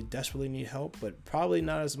 which they desperately need help, but probably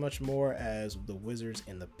not as much more as the Wizards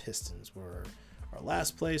and the Pistons were our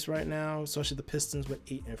last place right now, especially the Pistons with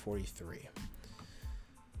 8-43.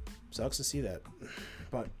 Sucks to see that,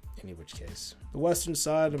 but in which case, the Western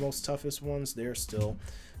side, the most toughest ones, they're still,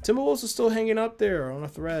 Timberwolves are still hanging up there on a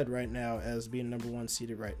thread right now as being #1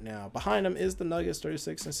 seeded right now. Behind them is the Nuggets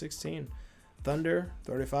 36-16, Thunder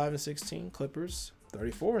 35-16, Clippers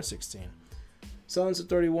 34-16. Suns at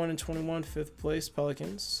 31-21, 5th place.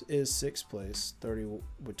 Pelicans is 6th place,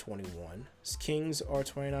 30-21. Kings are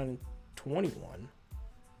 29-21.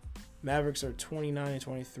 Mavericks are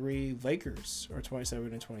 29-23. Lakers are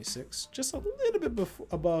 27-26, just a little bit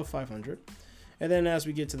above 500. And then as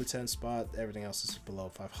we get to the 10th spot, everything else is below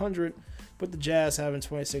 500. But the Jazz having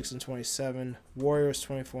 26-27, Warriors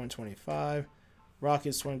 24-25,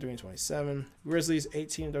 Rockets 23-27, Grizzlies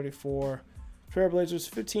 18-34, Trailblazers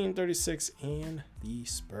 15-36, and the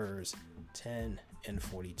Spurs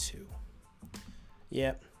 10-42.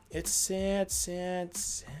 Yep, it's sad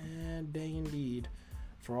day indeed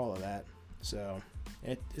for all of that. So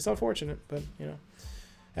it's unfortunate, but you know,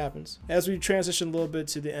 happens. As we transition a little bit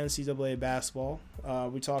to the NCAA basketball,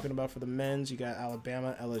 we're talking about for the men's, you got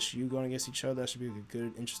Alabama, LSU going against each other. That should be a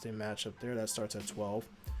good, interesting matchup there. That starts at 12.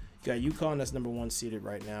 You got UConn, that's #1 seeded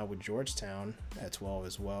right now, with Georgetown at 12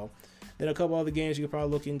 as well. Then a couple other games you could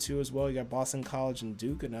probably look into as well. You got Boston College and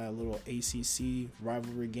Duke, and a little ACC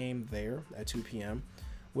rivalry game there at 2 p.m.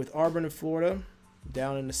 With Auburn in Florida,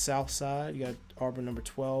 down in the south side, you got Auburn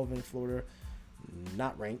 #12 in Florida,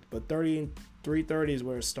 not ranked, but 3:30 is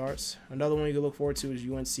where it starts. Another one you can look forward to is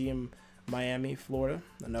UNC in Miami, Florida.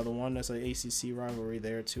 Another one that's an ACC rivalry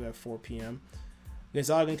there too at 4 p.m.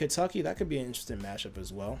 Gonzaga and Kentucky, that could be an interesting matchup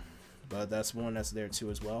as well. But that's one that's there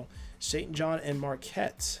too as well. St. John and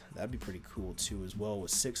Marquette, that'd be pretty cool too as well,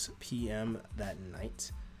 with 6 p.m. that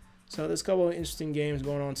night. So there's a couple of interesting games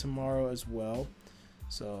going on tomorrow as well.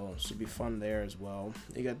 So should be fun there as well.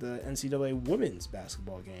 You got the NCAA women's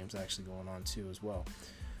basketball games actually going on too as well.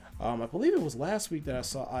 I believe it was last week that I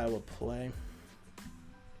saw Iowa play.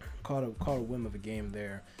 Caught a whim of a game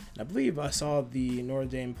there. And I believe I saw the Notre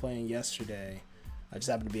Dame playing yesterday. I just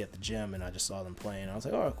happened to be at the gym and I just saw them playing. I was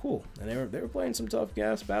like, oh, cool. And they were playing some tough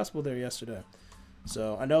gas basketball there yesterday.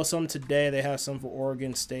 So I know some today. They have some for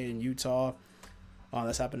Oregon State and Utah.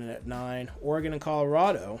 That's happening at 9. Oregon and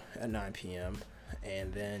Colorado at 9 p.m.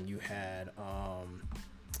 And then you had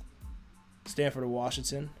Stanford and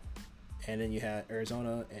Washington. And then you had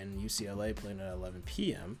Arizona and UCLA playing at 11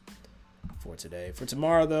 p.m. for today. For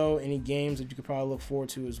tomorrow, though, any games that you could probably look forward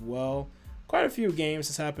to as well. Quite a few games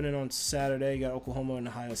that's happening on Saturday. You got Oklahoma and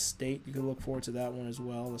Ohio State. You can look forward to that one as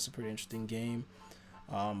well. That's a pretty interesting game.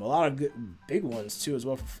 A lot of good big ones, too, as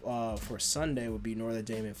well. For Sunday would be Notre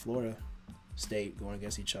Dame and Florida State going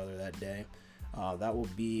against each other that day. That will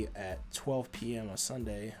be at 12 p.m. on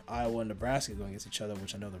Sunday. Iowa and Nebraska going against each other,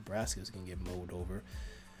 which I know Nebraska is going to get mowed over.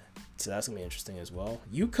 So that's going to be interesting as well.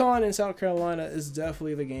 UConn and South Carolina is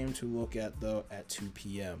definitely the game to look at, though, at 2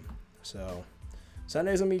 p.m. So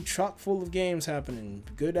Sunday's going to be chock full of games happening.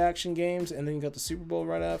 Good action games, and then you got the Super Bowl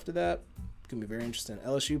right after that. It's going to be very interesting.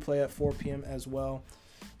 LSU play at 4 p.m. as well.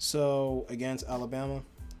 So against Alabama.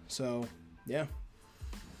 So, yeah.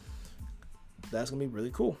 That's going to be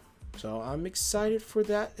really cool. So I'm excited for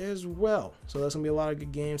that as well. So there's going to be a lot of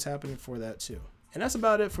good games happening for that too. And that's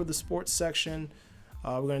about it for the sports section.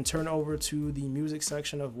 We're going to turn over to the music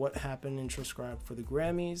section of what happened in Transcribed for the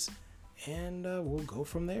Grammys. And we'll go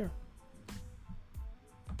from there.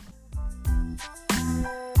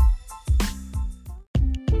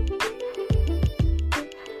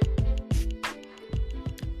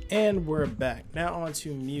 And we're back. Now on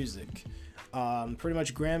to music. Pretty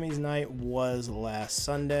much Grammys night was last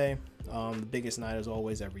Sunday. The biggest night as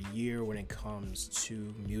always every year when it comes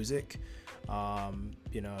to music.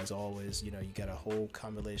 As always, you got a whole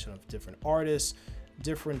combination of different artists,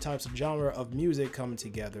 different types of genre of music coming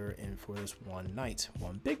together and for this one night,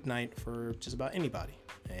 one big night for just about anybody.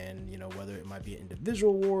 And, whether it might be an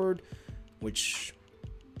individual award, which,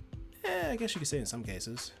 I guess you could say in some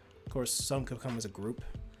cases. Of course, some could come as a group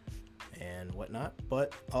and whatnot,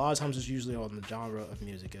 but a lot of times it's usually on the genre of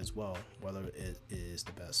music as well, whether it is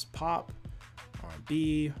the best pop,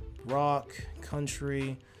 R&B, rock,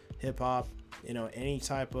 country, hip-hop, any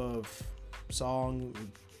type of song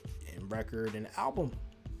and record and album.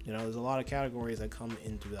 There's a lot of categories that come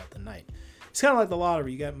in throughout the night. It's kind of like the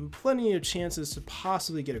lottery. You got plenty of chances to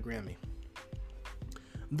possibly get a Grammy,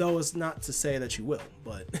 though it's not to say that you will,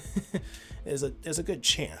 but there's a good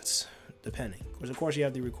chance, depending. Of course, you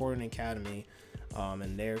have the Recording Academy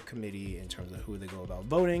and their committee in terms of who they go about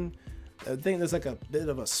voting. I think there's like a bit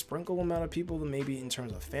of a sprinkle amount of people that maybe in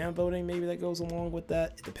terms of fan voting, maybe that goes along with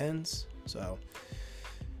that. It depends. So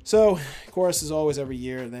of course, as always every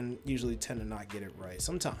year, then usually tend to not get it right.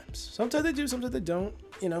 Sometimes they do, sometimes they don't,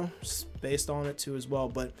 based on it too as well.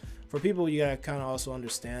 But for people, you gotta kind of also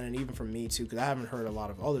understand, and even for me too, because I haven't heard a lot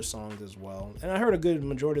of other songs as well. And I heard a good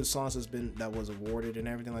majority of the songs that was awarded and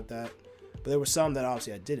everything like that. But there were some that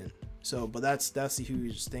obviously I didn't. So, but that's the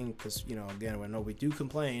huge thing, because again, I know we do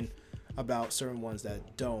complain about certain ones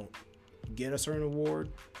that don't get a certain award,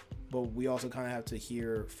 but we also kind of have to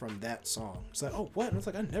hear from that song. It's like, oh, what? And it's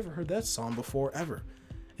like, I never heard that song before ever.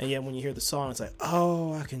 And yet when you hear the song, it's like,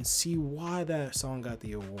 oh, I can see why that song got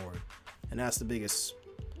the award. And that's the biggest,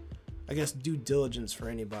 I guess, due diligence for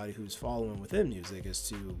anybody who's following within music, is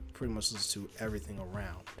to pretty much listen to everything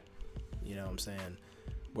around. You know what I'm saying?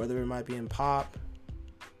 Whether it might be in pop,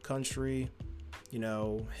 country,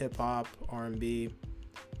 hip hop, R&B,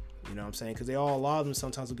 you know what I'm saying? Because a lot of them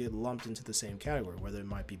sometimes will get lumped into the same category, whether it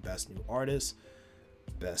might be best new artist,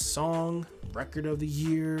 best song, record of the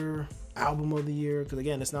year, album of the year. Because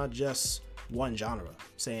again, it's not just one genre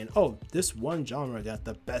saying, oh, this one genre got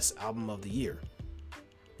the best album of the year,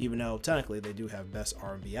 even though technically they do have best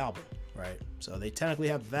R&B album, right? So they technically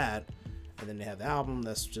have that, and then they have the album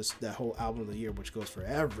that's just that whole album of the year, which goes for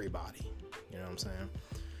everybody. You know what I'm saying?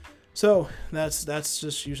 So that's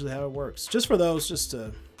just usually how it works. Just for those, just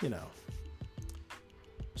to,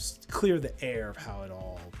 just clear the air of how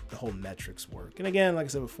the whole metrics work. And again, like I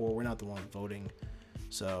said before, we're not the one voting.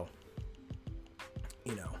 So,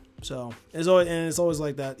 so it's always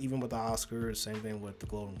like that, even with the Oscars, same thing with the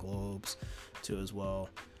Golden Globes too as well.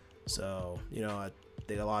 So, I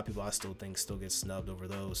think a lot of people I still get snubbed over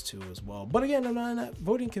those too as well. But again, I'm not in that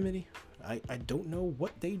voting committee. I don't know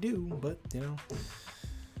what they do, but anywho.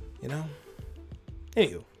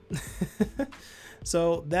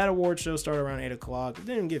 So that award show started around 8 o'clock. It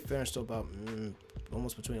didn't get finished till about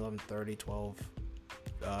almost between 11:30, 12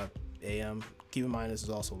 a.m. Keep in mind, this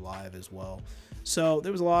is also live as well. So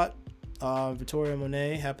there was a lot. Victoria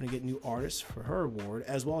Monet happened to get new artist for her award,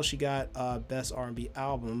 as well as she got best R&B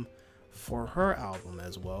album for her album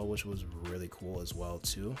as well, which was really cool as well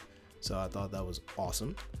too. So I thought that was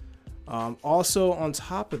awesome. Also, on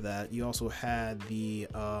top of that, you also had the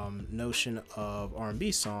notion of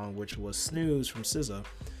R&B song, which was Snooze from SZA,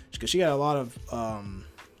 because she got a lot of,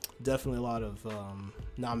 definitely a lot of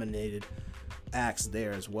nominated acts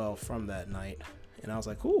there as well from that night. And I was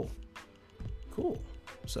like, cool.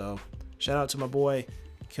 So shout out to my boy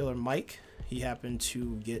Killer Mike. He happened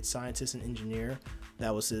to get Scientist and Engineer.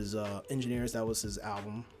 That was his Engineers. That was his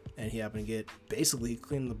album, and he happened to get basically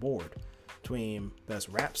clean the board between best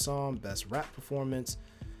rap song, best rap performance,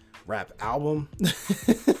 rap album.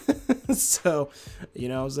 So, you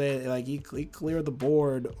know what I'm saying? Like he cleared the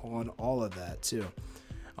board on all of that too.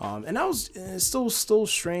 And that was it's still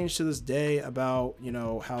strange to this day about, you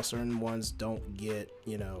know, how certain ones don't get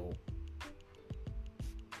it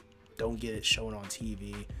shown on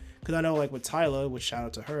TV. Because I know, like with Tyla, which shout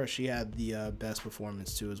out to her, she had the best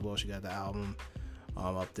performance too as well. She got the album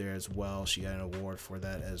up there as well. She got an award for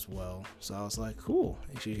that as well. So I was like, cool.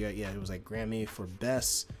 And she got, it was like Grammy for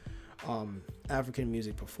best African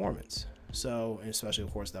music performance. So, and especially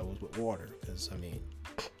of course that was with Water, because I mean,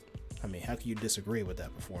 how can you disagree with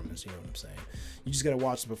that performance? You know what I'm saying? You just gotta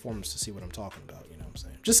watch the performance to see what I'm talking about. You know what I'm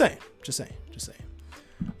saying? Just saying.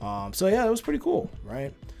 So yeah, it was pretty cool,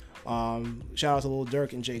 right? Shout out to Lil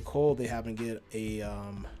Durk and J. Cole. They happen to get a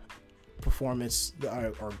performance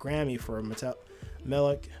or Grammy for a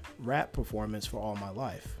Melodic rap performance for All My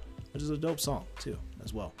Life, which is a dope song too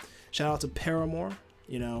as well. Shout out to Paramore,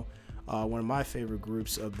 you know, one of my favorite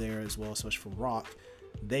groups up there as well, especially for rock.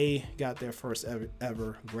 They got their first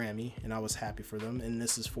ever Grammy, and I was happy for them. And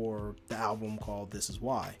this is for the album called This Is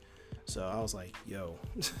Why. So I was like, yo,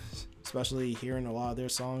 especially hearing a lot of their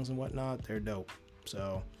songs and whatnot, they're dope.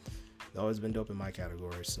 So they've always been dope in my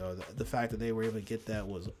category. So the fact that they were able to get that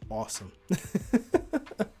was awesome.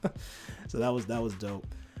 So that was dope.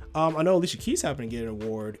 I know Alicia Keys happened to get an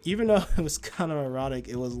award, even though it was kind of ironic.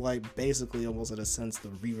 It was like basically almost in a sense the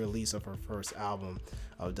re-release of her first album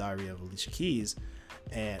of Diary of Alicia Keys,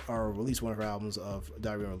 or release one of her albums of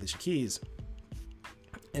Diary of Alicia Keys,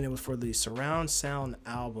 and it was for the Surround Sound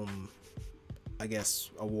album, I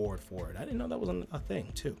guess, award for it. I didn't know that was a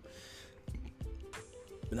thing too.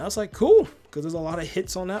 And I was like, cool, because there's a lot of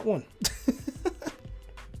hits on that one.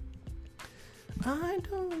 I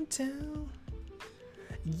don't tell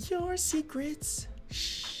your secrets.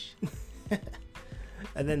 Shh.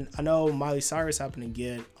 And then I know Miley Cyrus happened to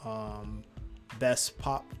get best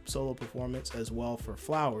pop solo performance as well for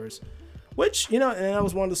Flowers, which, you know, and that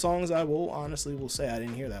was one of the songs I will say I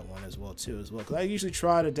didn't hear that one as well because I usually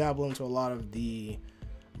try to dabble into a lot of the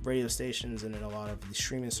radio stations and in a lot of the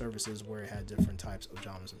streaming services where it had different types of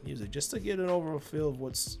genres of music, just to get an overall feel of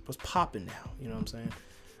what's popping now. You know what I'm saying?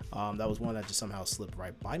 That was one that just somehow slipped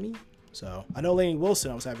right by me. So I know Lainey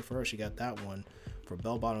Wilson, I was happy for her. She got that one for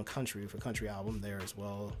Bell Bottom Country, for country album there as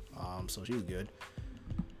well. So she was good.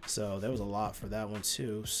 So there was a lot for that one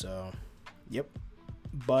too. So, yep.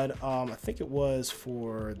 But I think it was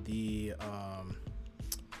for the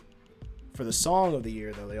song of the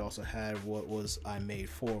year, though, they also had What Was I Made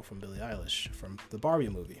For from Billie Eilish from the Barbie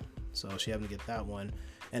movie. So she happened to get that one.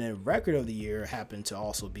 And then record of the year happened to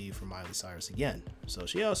also be for Miley Cyrus again. So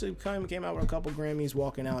she also came out with a couple Grammys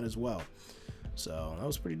walking out as well. So that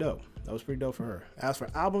was pretty dope. That was pretty dope for her. As for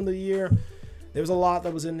album of the year, there was a lot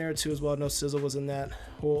that was in there too as well. I know SZA was in that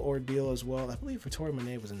whole ordeal as well. I believe Victoria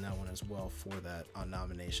Monet was in that one as well for that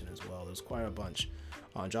nomination as well. There was quite a bunch.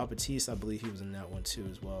 John Batiste, I believe he was in that one too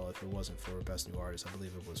as well. If it wasn't for Best New Artist, I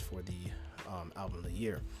believe it was for the album of the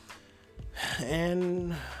year.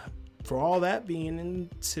 And for all that being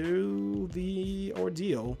into the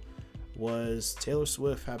ordeal, was Taylor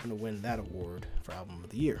Swift happened to win that award for album of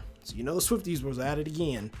the year. So you know the Swifties was at it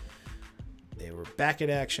again. They were back in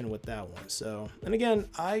action with that one. So, and again,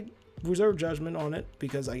 I reserve judgment on it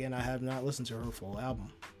because again, I have not listened to her full album.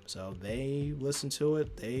 So they listened to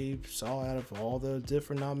it. They saw out of all the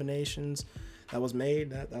different nominations that was made,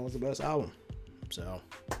 that was the best album. So,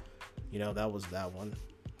 you know, that was that one.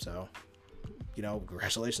 So, you know,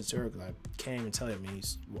 congratulations to her, because I can't even tell you how many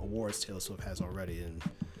awards Taylor Swift has already, and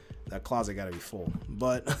that closet got to be full.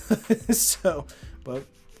 But but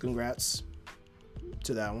congrats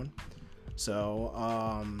to that one. So,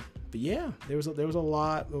 but yeah, there was a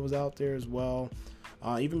lot that was out there as well.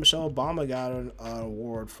 Even Michelle Obama got an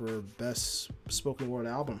award for best spoken word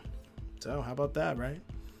album. So how about that, right?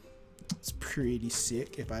 It's pretty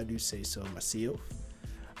sick, if I do say so myself.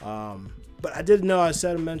 But I did know, I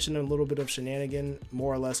mentioned a little bit of shenanigan,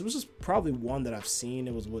 more or less. It was just probably one that I've seen.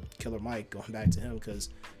 It was with Killer Mike, going back to him, because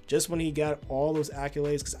just when he got all those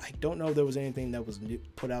accolades, because I don't know if there was anything that was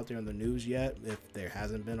put out there in the news yet, if there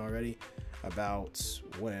hasn't been already, about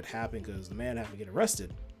what had happened, because the man had to get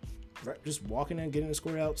arrested just walking in, getting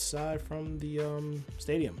escorted outside from the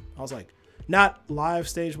stadium. I was like, not live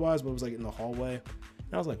stage wise, but it was like in the hallway.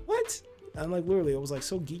 And I was like, what? And like literally, I was like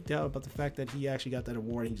so geeked out about the fact that he actually got that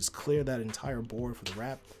award. And he just cleared that entire board for the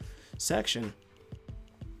rap section.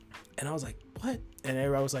 And I was like, what? And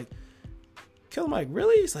everybody was like, Killer Mike,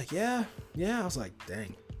 really? He's like, yeah. I was like,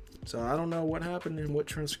 dang. So I don't know what happened and what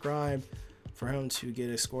transcribed for him to get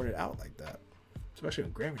escorted out like that, especially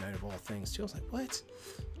on Grammy night of all things too. I was like, what?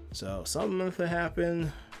 So something must have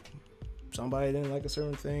happened. Somebody didn't like a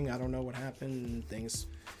certain thing. I don't know what happened. And things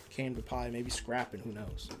came to probably maybe scrapping. Who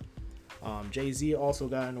knows? Jay-Z also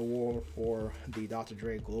got an award for the Dr.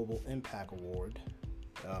 Dre Global Impact Award.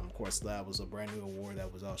 Of course, that was a brand new award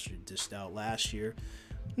that was also dished out last year.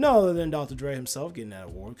 No other than Dr. Dre himself getting that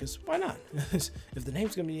award, because why not? If the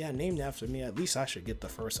name's going to be named after me, at least I should get the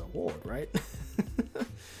first award, right?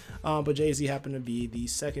 But Jay-Z happened to be the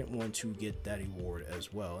second one to get that award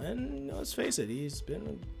as well. And let's face it, he's been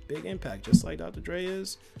a big impact, just like Dr. Dre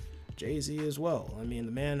is. Jay-Z as well. I mean,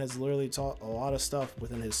 the man has literally taught a lot of stuff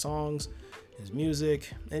within his songs, his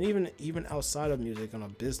music, and even outside of music on a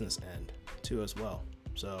business end too as well.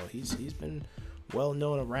 So he's been well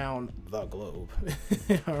known around the globe.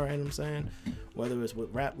 All right, I'm saying, whether it's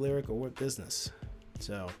with rap lyric or with business.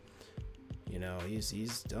 So, you know,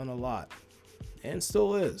 he's done a lot and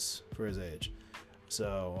still is for his age.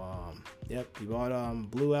 So, yep, he brought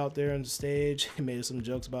Blue out there on the stage. He made some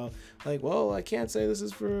jokes about like, well, I can't say this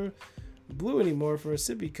is for Blue anymore for a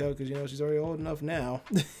sippy cup because, you know, she's already old enough now.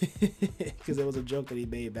 Because it was a joke that he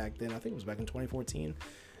made back then. I think it was back in 2014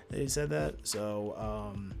 that he said that.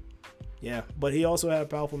 So, yeah, but he also had a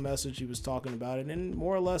powerful message. He was talking about it, and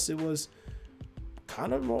more or less it was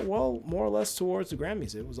kind of, well, more or less towards the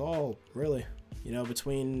Grammys. It was all really, you know,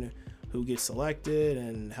 between who gets selected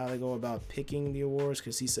and how they go about picking the awards,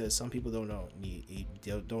 because he says some people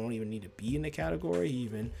don't even need to be in the category. He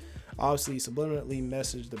even obviously subliminally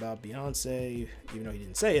messaged about Beyonce, even though he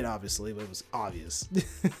didn't say it obviously, but it was obvious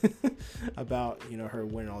about, you know, her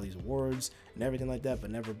winning all these awards and everything like that,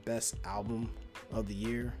 but never best album of the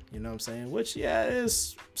year, you know what I'm saying? Which, yeah, it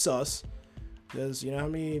is sus, because you know how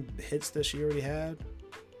many hits that she already had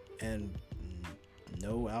and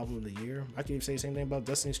no album of the year. I can even say the same thing about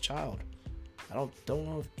Destiny's Child. I don't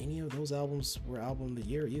know if any of those albums were album of the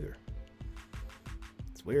year either.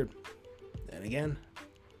 It's weird. And again,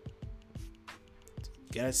 you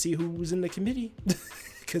gotta see who was in the committee,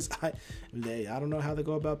 because I don't know how they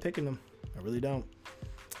go about picking them. I really don't.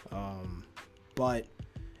 But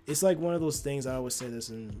it's like one of those things. I always say this,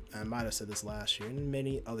 and I might have said this last year and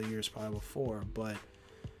many other years probably before, but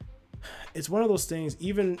it's one of those things,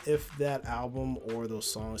 even if that album or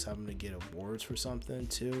those songs happen to get awards for something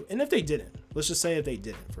too, and if they didn't, let's just say if they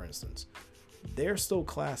didn't, for instance, they're still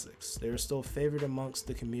classics. They're still favored amongst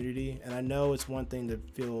the community. And I know it's one thing to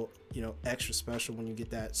feel, you know, extra special when you get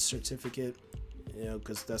that certificate, you know,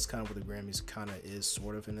 because that's kind of what the Grammys kind of is,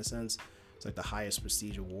 sort of, in a sense. It's like the highest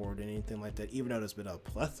prestige award, anything like that, even though there's been a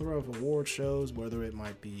plethora of award shows, whether it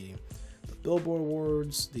might be the Billboard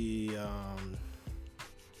Awards, the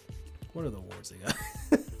what are the awards they got?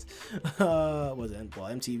 Was it, well,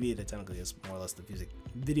 MTV, that technically is more or less the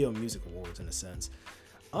video music awards in a sense.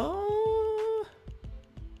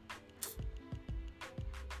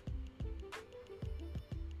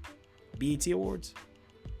 BET Awards.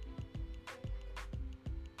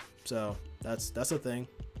 So that's a thing.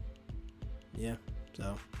 Yeah.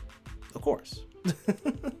 So of course.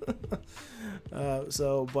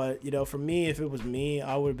 So, but you know, for me, if it was me,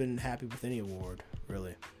 I would have been happy with any award,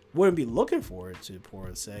 really. Wouldn't be looking for it to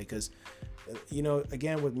say, because you know,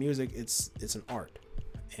 again, with music, it's an art,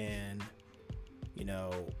 and you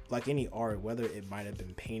know, like any art, whether it might have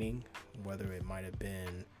been painting, whether it might have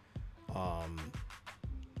been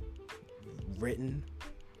written,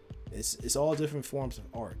 it's all different forms of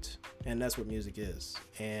art, and that's what music is.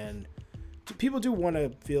 And people do want to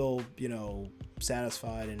feel, you know,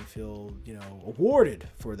 satisfied and feel, you know, awarded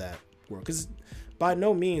for that work, because by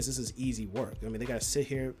no means this is easy work. I mean, they got to sit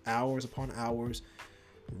here hours upon hours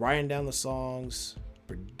writing down the songs,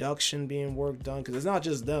 production being work done, because it's not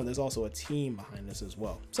just them, there's also a team behind this as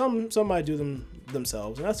well. Some might do them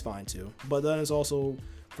themselves, and that's fine too, but then it's also,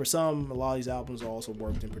 for some, a lot of these albums are also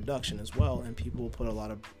worked in production as well, and people put a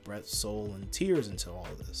lot of breath, soul, and tears into all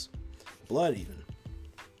of this, blood even.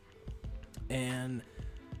 And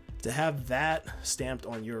to have that stamped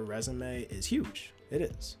on your resume is huge. It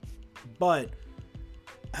is. But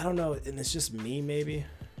I don't know, and it's just me maybe,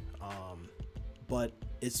 but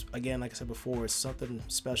it's, again, like I said before, it's something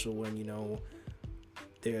special when, you know,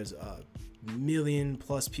 there's a million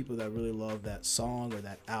plus people that really love that song or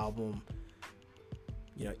that album,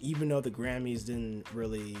 even though the Grammys didn't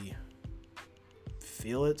really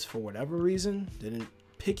feel it for whatever reason, didn't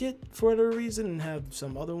pick it for whatever reason, and have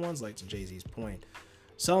some other ones, like to Jay-Z's point,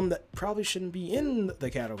 some that probably shouldn't be in the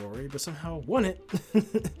category, but somehow won it,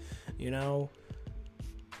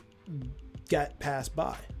 got passed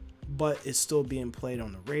by. But it's still being played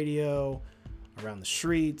on the radio, around the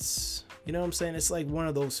streets. You know what I'm saying? It's like one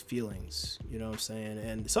of those feelings, you know what I'm saying?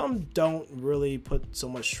 And some don't really put so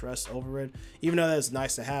much stress over it, even though that's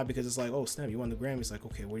nice to have, because it's like, oh, snap, you won the Grammy. It's like,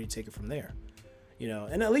 okay, where do you take it from there?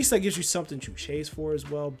 And at least that gives you something to chase for as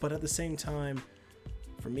well. But at the same time,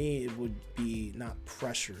 for me, it would be not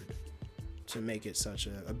pressured to make it such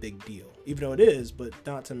a big deal, even though it is, but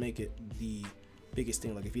not to make it the biggest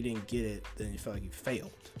thing. Like, if you didn't get it, then you felt like you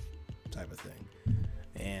failed, type of thing.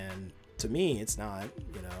 And to me, it's not.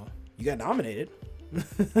 You got nominated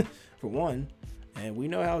for one, and we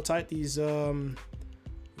know how tight these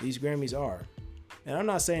Grammys are. And I'm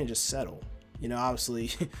not saying just settle.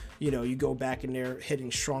 Obviously, you go back in there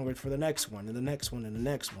hitting stronger for the next one and the next one and the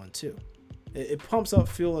next one too. It pumps up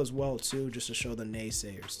fuel as well too, just to show the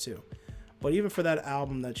naysayers too. But even for that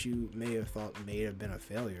album that you may have thought may have been a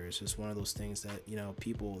failure, it's just one of those things that, there's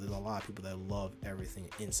a lot of people that love everything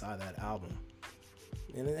inside that album.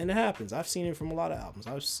 And it happens. I've seen it from a lot of albums.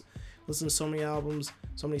 I've listened to so many albums,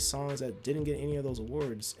 so many songs that didn't get any of those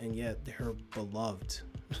awards, and yet they're beloved.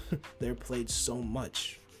 They're played so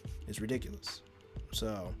much. It's ridiculous.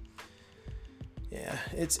 So, yeah,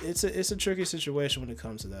 it's a tricky situation when it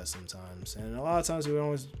comes to that sometimes. And a lot of times we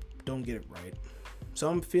always don't get it right.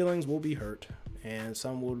 Some feelings will be hurt, and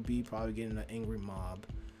some will be probably getting an angry mob.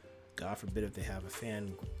 God forbid if they have a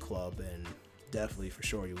fan club, and definitely for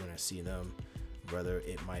sure you're going to see them, whether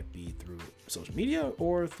it might be through social media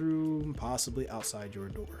or through possibly outside your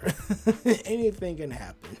door. Anything can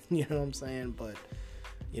happen, you know what I'm saying? But,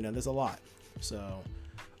 there's a lot. So,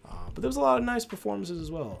 but there was a lot of nice performances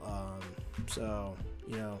as well.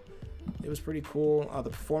 It was pretty cool. The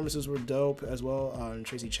performances were dope as well.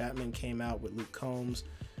 Tracy Chapman came out with Luke Combs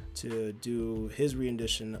to do his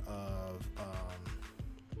rendition of,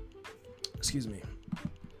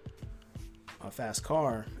 Fast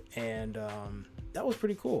Car, and that was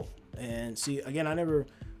pretty cool. And see, again, I never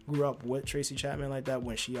grew up with Tracy Chapman like that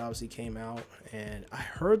when she obviously came out, and I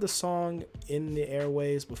heard the song in the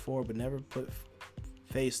airways before, but never put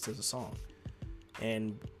face to the song.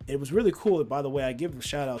 And it was really cool. By the way, I give a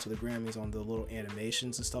shout out to the Grammys on the little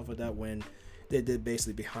animations and stuff like that when they did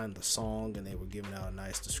basically behind the song, and they were giving out a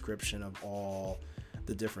nice description of all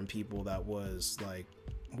the different people that was like,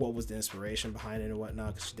 what was the inspiration behind it and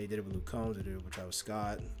whatnot, because they did it with Luke Combs, they did it with Travis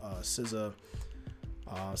Scott, SZA.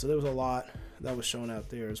 So there was a lot that was shown out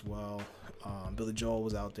there as well. Billy Joel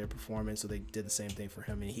was out there performing, so they did the same thing for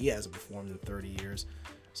him, and he hasn't performed in 30 years.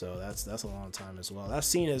 So that's a long time as well. I've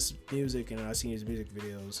seen his music, and I've seen his music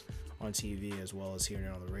videos on TV as well as hearing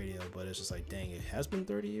it on the radio, but it's just like, dang, it has been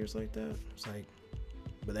 30 years like that. It's like,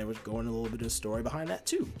 but they were going a little bit of story behind that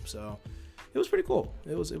too. So it was pretty cool.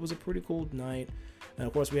 It was a pretty cool night. And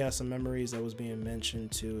of course we had some memories that was being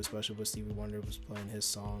mentioned too, especially with Stevie Wonder was playing his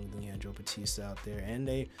song. Then you had Joe Batista out there, and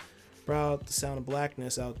they brought out the Sound of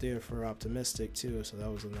Blackness out there for Optimistic too, so that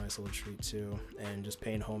was a nice little treat too, and just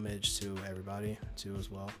paying homage to everybody too as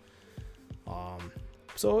well.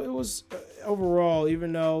 So it was overall,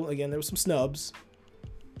 even though again there was some snubs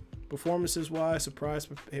performances wise, surprise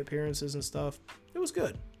appearances and stuff, it was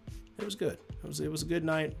good. It was a good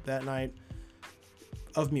night, that night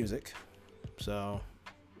of music. So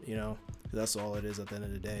that's all it is at the end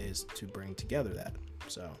of the day, is to bring together that.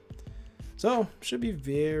 So should be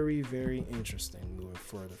very, very interesting moving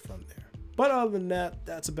further from there. But other than that,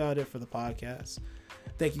 that's about it for the podcast.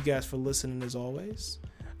 Thank you guys for listening as always.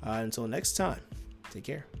 Until next time, take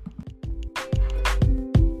care.